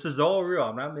guys, and this is all real.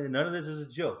 I'm not. None of this is a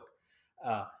joke.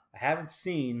 I haven't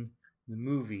seen the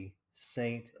movie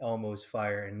Saint Elmo's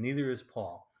Fire, and neither is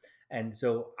Paul. And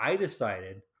so I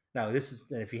decided. Now, this is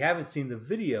if you haven't seen the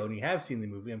video and you have seen the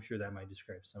movie, I'm sure that might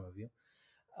describe some of you.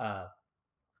 Uh,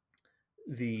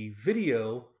 the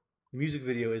video, the music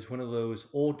video, is one of those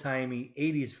old timey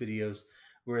 '80s videos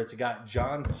where it's got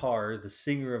John Parr, the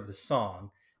singer of the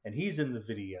song, and he's in the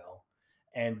video.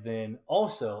 And then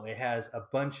also it has a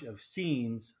bunch of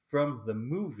scenes from the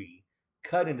movie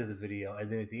cut into the video. And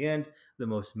then at the end, the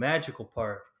most magical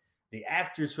part, the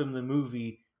actors from the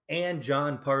movie and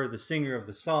John Parr, the singer of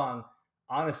the song,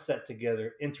 on a set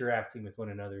together, interacting with one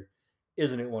another.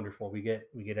 Isn't it wonderful? We get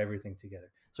everything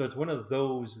together. So it's one of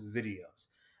those videos.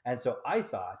 And so I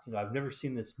thought, I've never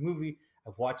seen this movie.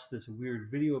 I've watched this weird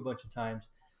video a bunch of times.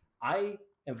 I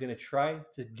am going to try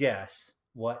to guess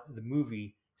what the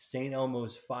movie St.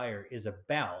 Elmo's Fire is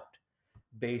about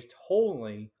based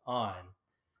wholly on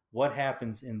what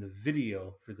happens in the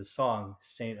video for the song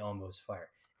St. Elmo's Fire.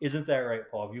 Isn't that right,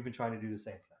 Paul? Have you been trying to do the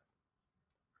same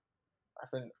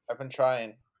I've been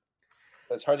trying,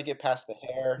 but it's hard to get past the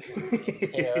hair,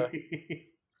 Dean's hair, thing?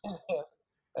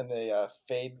 and the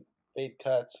fade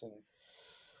cuts, and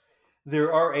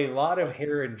There are a lot of like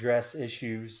hair and dress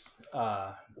issues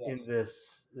yeah, in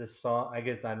this song. I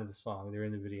guess not in the song; they're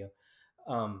in the video.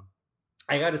 Um,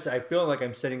 I got to say, I feel like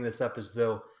I'm setting this up as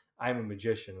though I'm a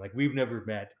magician. Like we've never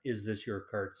met. Is this your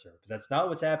card, sir? But that's not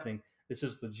what's happening. This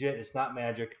is legit. It's not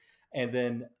magic. And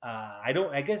then I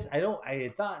don't. I guess I don't. I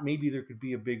thought maybe there could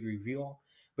be a big reveal,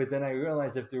 but then I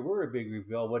realized if there were a big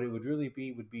reveal, what it would really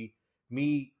be would be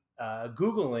me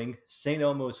googling Saint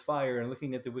Elmo's Fire and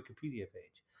looking at the Wikipedia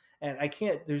page. And I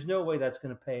can't. There's no way that's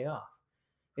going to pay off.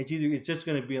 It's just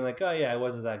going to be like, oh yeah, it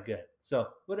wasn't that good. So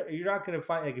what you're not going to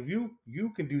find like if you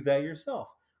can do that yourself,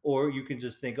 or you can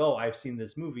just think, oh, I've seen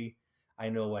this movie, I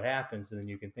know what happens, and then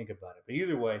you can think about it. But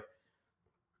either way,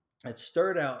 it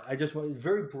started out. I just went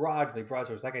very broad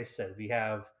source. Like I said, we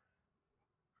have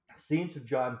scenes of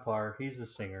John Parr. He's the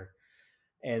singer,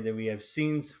 and then we have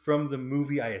scenes from the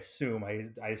movie. I assume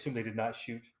they did not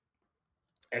shoot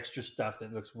extra stuff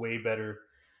that looks way better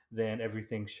than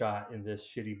everything shot in this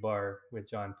shitty bar with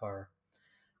John Parr.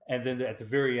 And then at the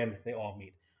very end, they all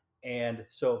meet. And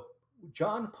so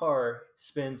John Parr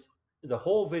spends the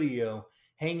whole video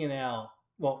hanging out,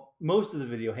 well, most of the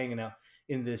video hanging out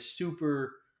in this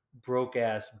super broke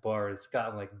ass bar. It's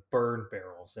got like burn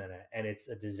barrels in it, and it's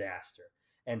a disaster.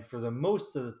 And for the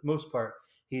most part,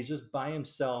 he's just by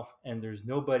himself, and there's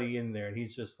nobody in there, and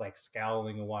he's just like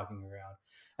scowling and walking around.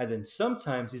 And then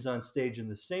sometimes he's on stage in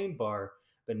the same bar,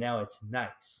 but now it's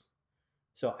nice.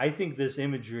 So I think this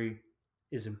imagery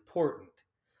is important.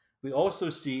 We also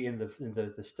see in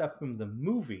the stuff from the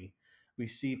movie, we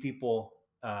see people,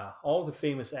 all the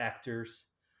famous actors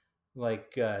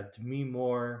like Demi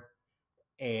Moore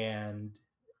and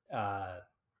uh,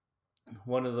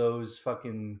 one of those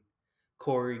fucking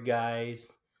Corey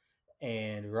guys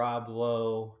and Rob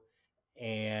Lowe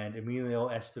and Emilio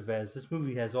Estevez. This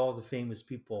movie has all the famous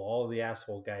people, all the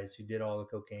asshole guys who did all the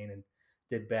cocaine and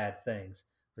did bad things.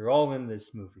 They're all in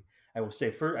this movie. I will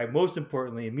say, most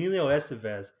importantly, Emilio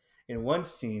Estevez in one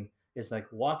scene is like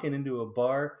walking into a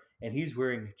bar and he's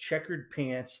wearing checkered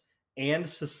pants and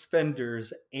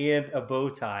suspenders and a bow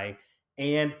tie.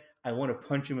 And I want to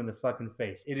punch him in the fucking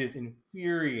face. It is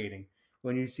infuriating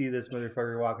when you see this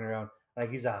motherfucker walking around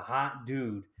like he's a hot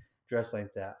dude dressed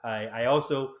like that. I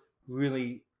also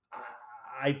really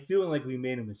I feel like we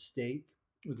made a mistake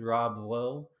with Rob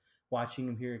Lowe. Watching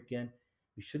him here again,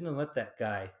 we shouldn't have let that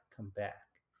guy come back.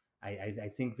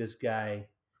 I think this guy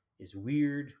is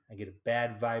weird. I get a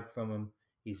bad vibe from him.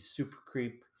 He's a super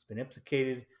creep. He's been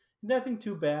implicated. Nothing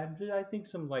too bad. I think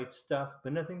some light stuff,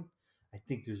 but nothing. I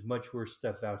think there's much worse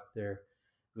stuff out there.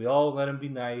 We all let him be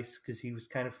nice because he was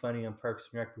kind of funny on Parks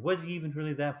and Rec. But was he even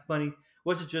really that funny?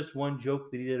 Was it just one joke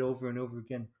that he did over and over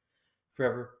again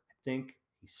forever? I think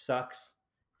he sucks.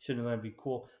 Shouldn't let him be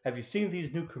cool. Have you seen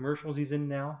these new commercials he's in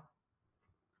now?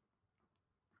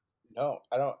 no,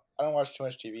 I don't. I don't watch too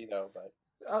much TV though, but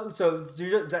So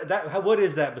what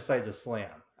is that besides a slam?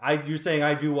 You're saying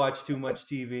I do watch too much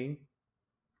TV?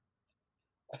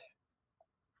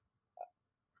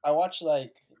 I watch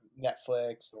like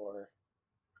Netflix or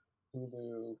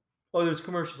Hulu. Oh, there's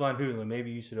commercials on Hulu. Maybe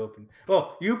you should open.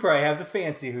 Well, you probably have the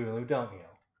fancy Hulu, don't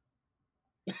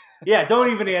you? Yeah,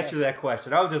 don't even answer Yes. that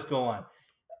question. I'll just go on.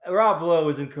 Rob Lowe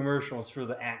is in commercials for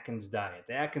the Atkins diet.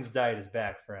 The Atkins diet is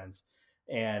back, friends.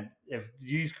 And if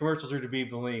these commercials are to be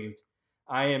believed,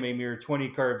 I am a mere 20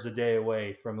 carbs a day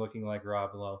away from looking like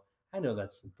Rob Lowe. I know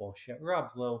that's some bullshit.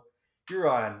 Rob Lowe, you're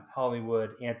on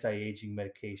Hollywood anti-aging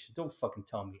medication. Don't fucking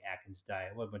tell me Atkins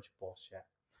diet. What a bunch of bullshit.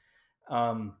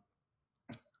 Um,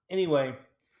 anyway,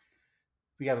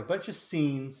 we have a bunch of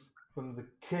scenes from the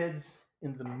kids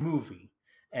in the movie,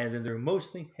 and then they're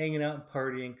mostly hanging out and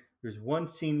partying. There's one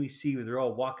scene we see where they're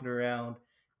all walking around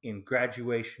in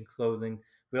graduation clothing.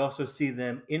 We also see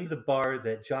them in the bar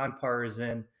that John Parr is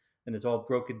in, and it's all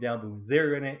broken down, but when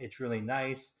they're in it, it's really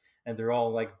nice, and they're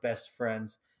all like best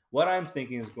friends. What I'm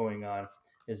thinking is going on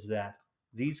is that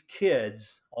these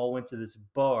kids all went to this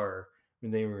bar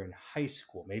when they were in high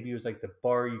school. Maybe it was like the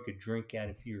bar you could drink at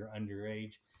if you were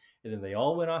underage, and then they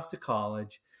all went off to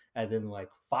college, and then like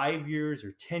 5 years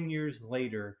or 10 years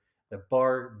later the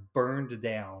bar burned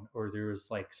down, or there was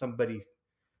like somebody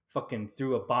fucking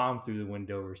threw a bomb through the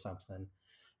window or something,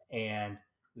 and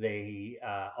they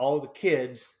all the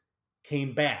kids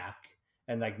came back,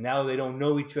 and like now they don't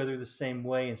know each other the same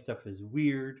way and stuff is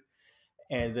weird,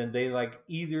 and then they like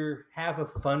either have a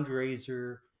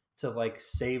fundraiser to like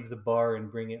save the bar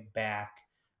and bring it back,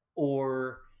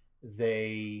 or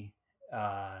they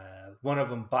one of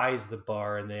them buys the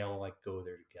bar and they all like go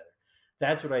there together.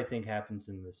 That's what I think happens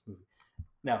in this movie.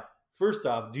 Now, first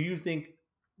off, do you think,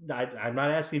 I'm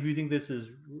not asking if you think this is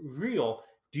real,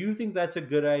 do you think that's a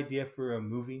good idea for a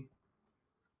movie?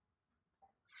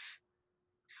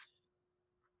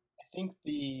 I think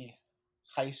the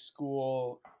high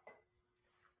school,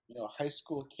 high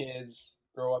school kids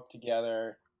grow up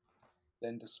together,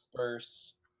 then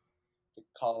disperse to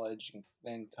college, and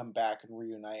then come back and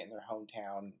reunite in their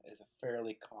hometown is a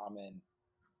fairly common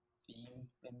theme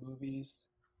in movies.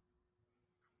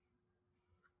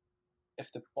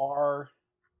 If the bar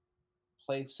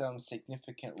played some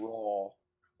significant role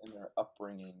in their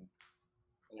upbringing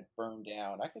and it burned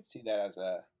down, I could see that as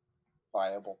a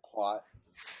viable plot.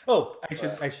 Oh,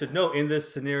 But I should note in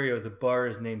this scenario the bar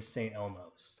is named St.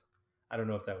 Elmo's. I don't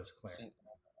know if that was clear. Saint,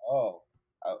 oh,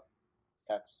 I,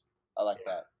 that's I like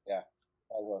Yeah. that. Yeah,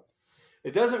 that work.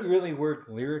 It doesn't really work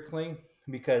lyrically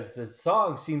because the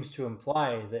song seems to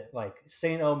imply that like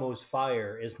Saint Elmo's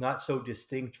fire is not so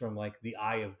distinct from like the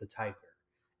eye of the tiger,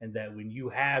 and that when you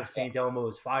have Yeah, Saint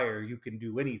Elmo's fire, you can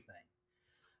do anything.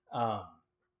 Um,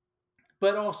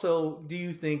 but also, do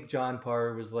you think John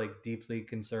Parr was like deeply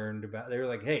concerned about? They were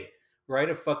like, "Hey, write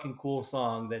a fucking cool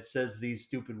song that says these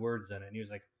stupid words in it," and he was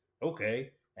like,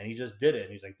 "Okay," and he just did it.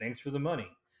 And he's like, "Thanks for the money,"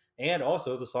 and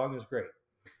also the song is great.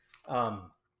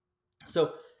 Um,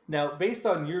 So now, based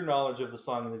on your knowledge of the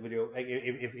song and the video, like,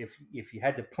 if you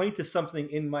had to point to something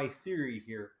in my theory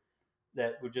here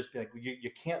that would just be like,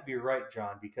 you can't be right,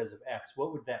 John, because of X,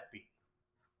 what would that be?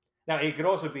 Now, it could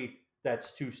also be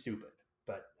that's too stupid,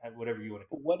 but whatever you want to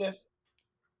but go.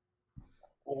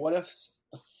 what if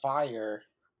the fire,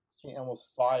 Saint Elmo's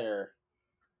fire,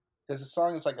 because the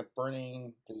song is like a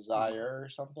burning Mhm. desire or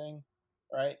something,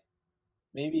 right?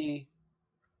 Maybe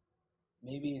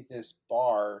maybe this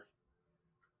bar,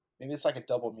 maybe it's like a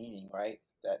double meaning, right?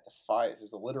 That the fire,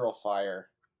 there's a literal fire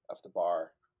of the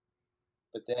bar,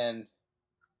 but then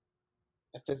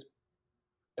if this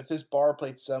if this bar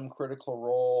played some critical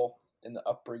role in the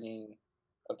upbringing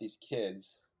of these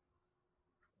kids,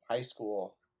 in high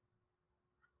school,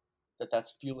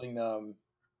 that's fueling them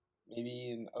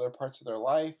maybe in other parts of their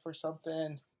life or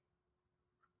something.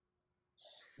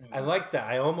 I Hmm. like that.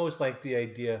 I almost like the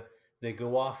idea they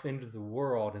go off into the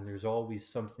world and there's always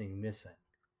something missing.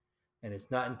 And it's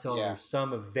not until Yeah. there's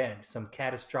some event, some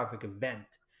catastrophic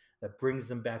event that brings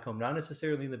them back home. Not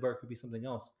necessarily in the bar, it could be something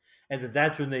else. And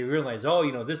that's when they realize,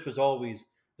 oh, this was always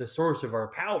the source of our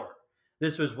power.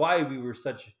 This was why we were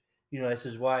such, this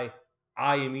is why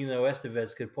I, Emilio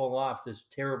Estevez, could pull off this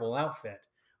terrible outfit,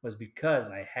 was because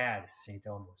I had St.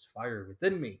 Elmo's fire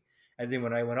within me. And then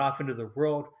when I went off into the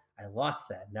world, I lost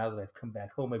that. Now that I've come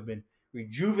back home, I've been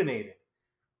rejuvenated.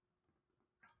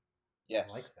 I like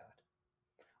Yes. that.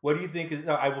 What do you think is?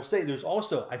 No, I will say there's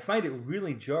also I find it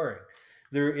really jarring.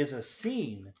 There is a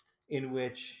scene in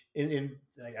which, in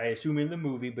I assume in the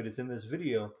movie, but it's in this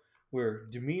video where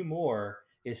Demi Moore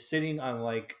is sitting on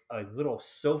like a little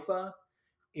sofa,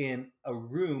 in a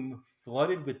room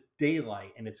flooded with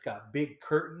daylight, and it's got big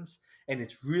curtains, and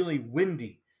it's really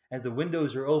windy, and the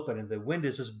windows are open, and the wind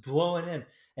is just blowing in,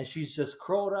 and she's just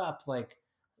curled up like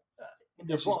in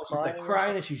the And she's ball. She's like crying or crying,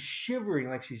 something. and she's shivering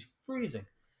like she's freezing.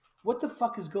 What the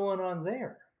fuck is going on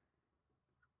there?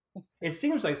 It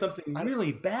seems like something I,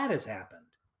 really bad has happened.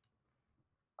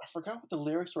 I forgot what the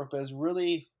lyrics were, but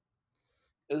it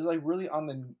was like really on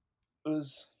the it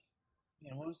was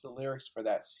man, what was the lyrics for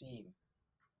that scene?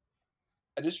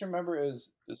 I just remember it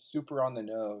was super on the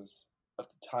nose of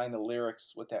the tying the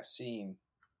lyrics with that scene.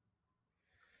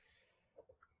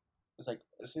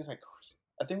 It seems like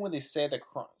I think when they say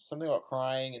something about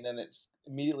crying, and then it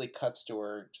immediately cuts to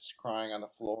her just crying on the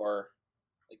floor,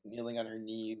 like kneeling on her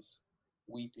knees,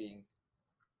 weeping.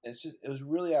 It was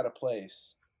really out of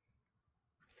place.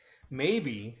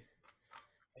 Maybe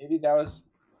Maybe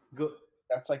go.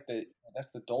 that's like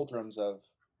that's the doldrums of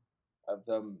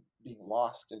them being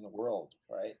lost in the world,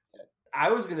 right? That I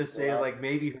was gonna go say out. like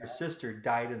maybe her sister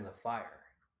died in the fire.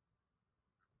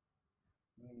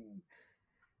 Mm,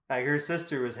 Like her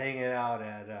sister was hanging out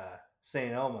at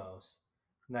St. Elmo's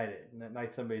that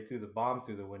night somebody threw the bomb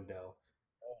through the window,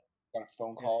 got a phone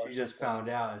and call or she just something. found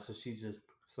out, and so she just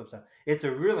slips out. It's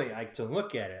a really like to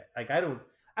look at it. Like I don't.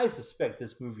 I suspect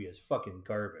this movie is fucking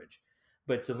garbage,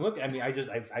 but to look, I mean,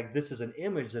 this is an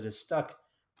image that is stuck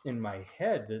in my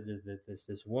head.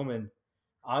 This woman,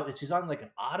 she's on like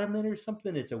an ottoman or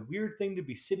something. It's a weird thing to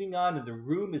be sitting on, and the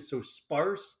room is so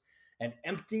sparse and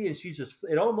empty, and she's just.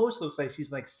 It almost looks like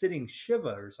she's like sitting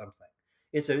Shiva or something.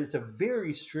 It's a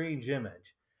very strange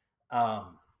image.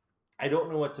 Um, I don't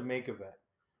know what to make of it.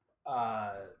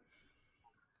 Uh,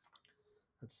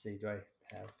 let's see. Do I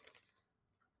have?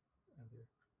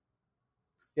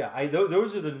 Yeah,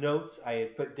 those are the notes I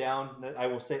had put down. I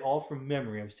will say all from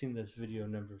memory. I've seen this video a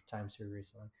number of times here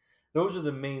recently. Those are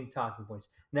the main talking points.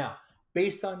 Now,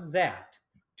 based on that,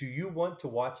 do you want to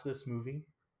watch this movie?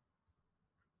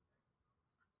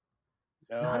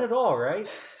 Not at No, all, right?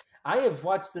 I have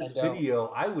watched I this don't. video.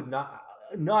 I would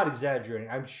not exaggerating.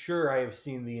 I'm sure I have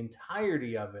seen the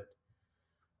entirety of it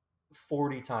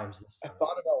 40 times this I summer.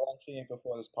 thought about watching it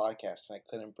before this podcast, and I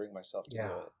couldn't bring myself to do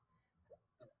Yeah. it.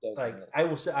 It doesn't. Like I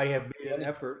will say I have You made want an to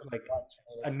guess effort what like Rotten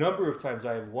Tomato a score? number of times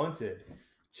I have wanted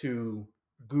to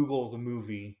Google the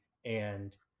movie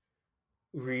and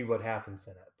read what happens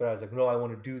in it. But I was like, no, I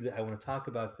want to do that. I want to talk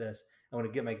about this. I want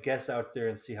to get my guests out there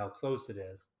and see how close it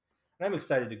is. And I'm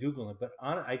excited to Google it, but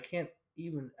I can't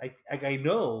even. I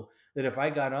know that if I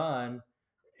got on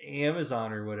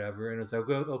Amazon or whatever, and it's like,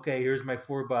 okay, here's my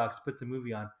 $4, put the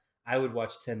movie on, I would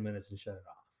watch 10 minutes and shut it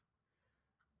off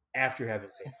after having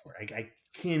paid for it. I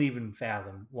can't even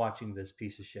fathom watching this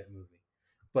piece of shit movie.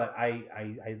 But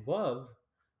I love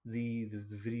the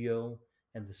video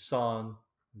and the song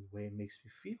and the way it makes me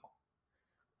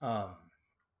feel. Um,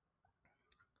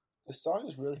 The song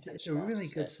is really it's a catchy, I have to really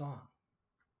say. good song.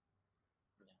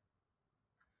 Yeah.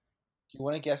 Do you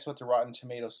want to guess what the Rotten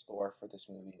Tomato score for this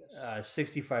movie is?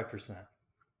 65%.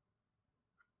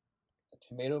 The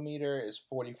tomato meter is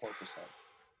 44%.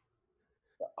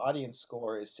 The audience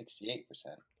score is 68%.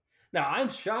 Now I'm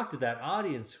shocked at that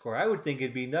audience score. I would think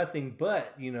it'd be nothing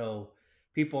but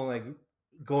people like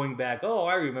going back. Oh,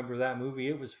 I remember that movie.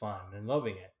 It was fun and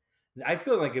loving it. I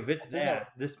feel like if it's I think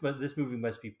that that, this movie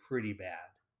must be pretty bad.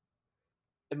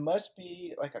 it must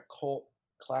be like a cult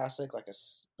classic, like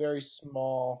very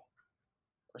small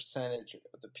percentage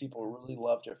of the people really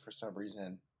loved it for some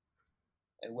reason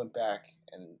and went back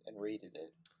and rated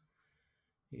it.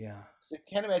 Yeah. So I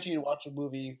can't imagine you watch a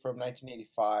movie from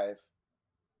 1985.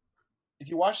 If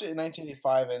you watched it in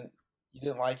 1985 and you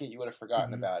didn't like it, you would have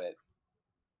forgotten Mhm. about it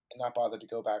and not bothered to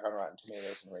go back on Rotten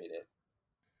Tomatoes and rate it.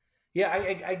 Yeah,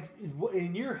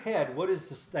 in your head, what is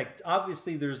this like?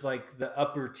 Obviously, there's like the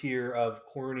upper tier of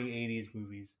corny '80s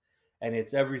movies, and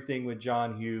it's everything with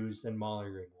John Hughes and Molly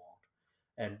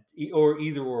Ringwald, and or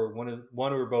either or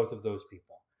one or both of those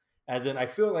people. And then I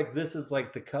feel like this is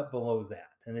like the cut below that,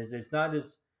 and it's not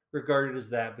as regarded as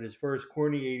that, but as far as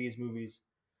corny '80s movies,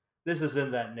 this is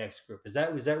in that next group. Is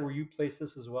that where you place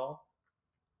this as well?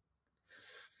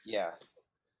 Yeah,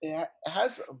 it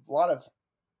has a lot of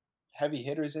heavy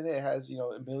hitters in it. It has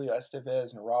Emilio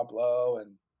Estevez and Rob Lowe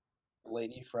and the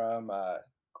lady from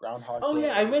Groundhog Oh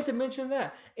yeah, I Day. meant to mention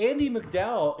that Andy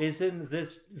McDowell is in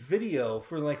this video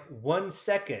for like 1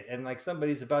 second, and like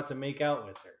somebody's about to make out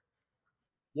with her.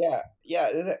 Yeah.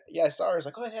 I saw her. I was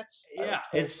like, oh, that's Yeah,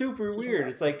 okay. it's super She's from weird.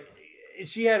 It's like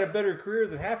she had a better career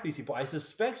than half these people. I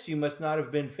suspect she must not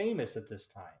have been famous at this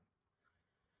time.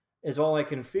 Is all I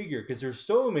can figure because there's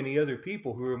so many other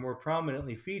people who are more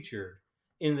prominently featured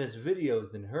in this video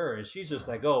than her, and she's just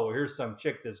like, oh, here's some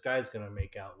chick this guy's gonna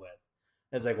make out with.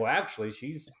 And it's like, well, actually,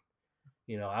 she's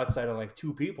outside of like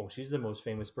two people, she's the most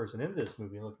famous person in this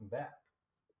movie. Looking back,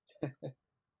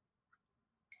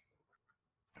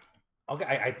 okay,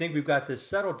 I think we've got this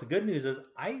settled. The good news is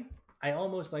I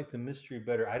almost like the mystery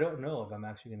better. I don't know if I'm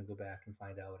actually going to go back and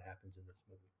find out what happens in this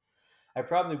movie. I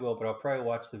probably will, but I'll probably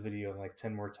watch the video like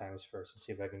 10 more times first and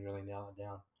see if I can really nail it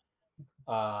down.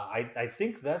 I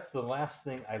think that's the last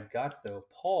thing I've got, though.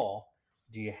 Paul,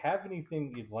 do you have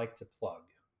anything you'd like to plug?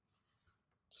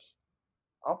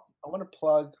 I want to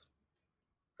plug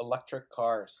electric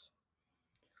cars.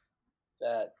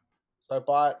 So I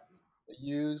bought a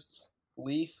used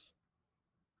Leaf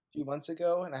a few months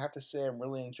ago, and I have to say I'm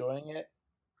really enjoying it.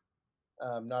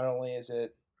 Not only is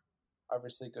it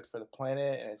obviously good for the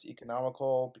planet and it's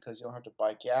economical because you don't have to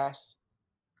buy gas,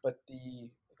 but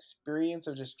the experience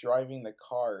of just driving the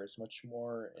car is much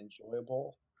more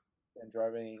enjoyable than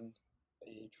driving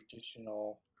a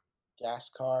traditional gas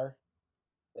car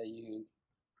that you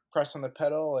press on the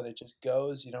pedal and it just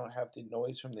goes. You don't have the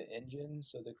noise from the engine,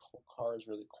 so the whole car is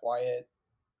really quiet.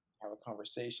 Have a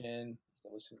conversation, you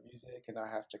can listen to music, and not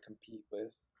have to compete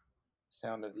with the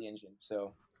sound of the engine.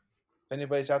 So, if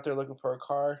anybody's out there looking for a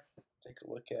car, take a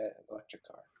look at an electric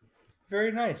car.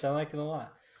 Very nice. I like it a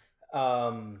lot.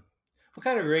 What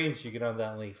kind of range do you get on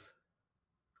that Leaf?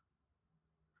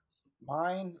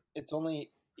 Mine, it's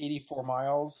only 84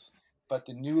 miles, but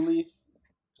the new Leaf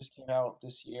just came out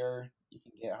this year. You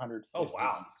can get Oh 150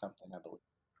 wow! something, I believe.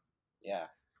 Yeah.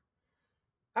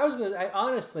 I was gonna. I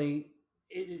honestly,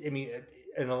 I mean,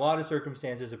 in a lot of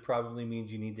circumstances, it probably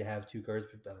means you need to have two cars,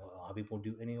 but a lot of people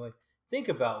do anyway. Think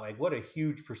about like what a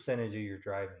huge percentage of your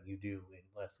driving you do in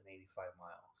less than 85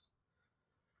 miles.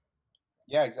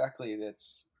 Yeah, exactly.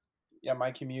 Yeah,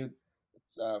 my commute,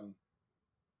 it's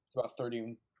about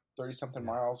 30 something Yeah.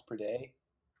 miles per day.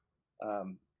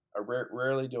 Um,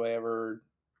 rarely am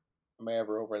I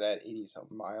ever over that 80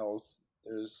 something miles.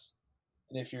 There's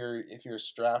and if you're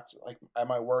strapped, like at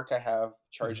my work, I have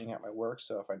charging Mhm. at my work,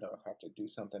 so if I don't have to do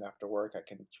something after work, I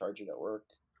can charge it at work.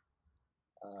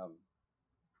 Um,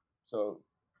 so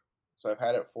so I've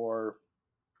had it for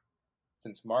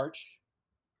since March,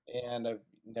 and I've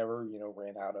never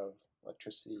ran out of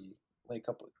electricity. Like a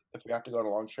couple, if we have to go on a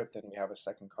long trip, then we have a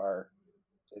second car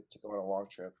to go on a long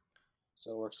trip,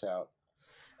 so it works out.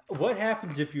 What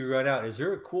happens if you run out? Is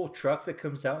there a cool truck that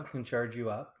comes out and can charge you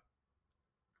up?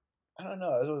 I don't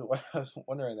know. I was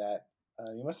wondering that.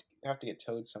 You must have to get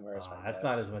towed somewhere, is my That's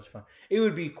not guess. as much fun. It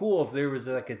would be cool if there was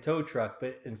like a tow truck,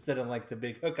 but instead of like the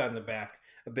big hook on the back,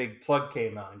 a big plug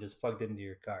came out and just plugged into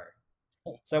your car.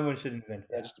 Someone should invent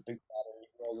Yeah, just a big battery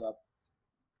rolls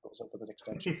up with an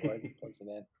extension cord, that. plugs it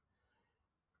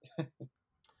in.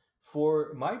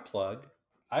 For my plug,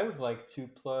 I would like to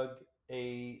plug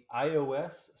a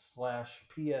iOS slash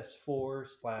PS4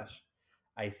 slash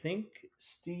I think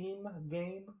Steam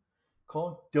game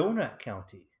called Donut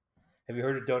County. Have you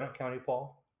heard of Donut County,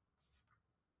 Paul?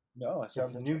 No, it It's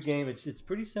sounds a new interesting. game. It's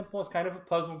pretty simple. It's kind of a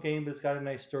puzzle game, but it's got a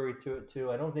nice story to it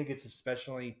too. I don't think it's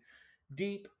especially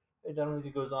deep. I don't think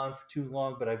it goes on for too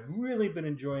long, but I've really been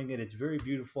enjoying it. It's very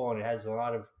beautiful and it has a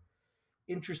lot of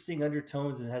interesting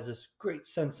undertones and has this great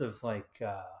sense of like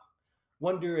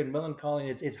wonder and melancholy.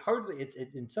 It's hardly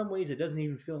in some ways it doesn't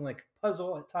even feel like a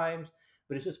puzzle at times,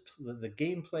 but it's just the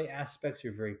gameplay aspects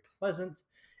are very pleasant,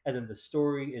 and then the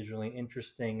story is really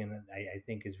interesting and I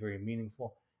think is very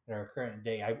meaningful in our current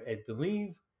day. I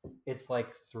believe it's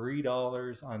like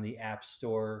 $3 on the App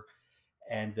Store,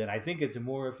 and then I think it's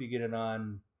more if you get it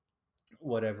on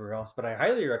whatever else. But I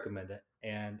highly recommend it,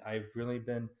 and I've really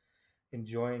been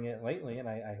enjoying it lately, and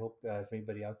I hope if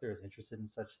anybody out there is interested in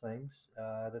such things,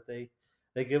 that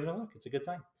they give it a look. It's a good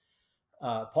time.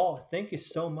 Paul, thank you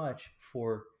so much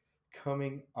for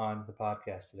coming on the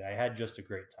podcast today. I had just a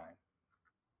great time.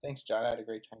 Thanks, John. I had a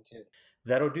great time too.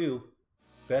 That'll do.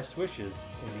 Best wishes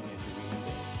in the intervening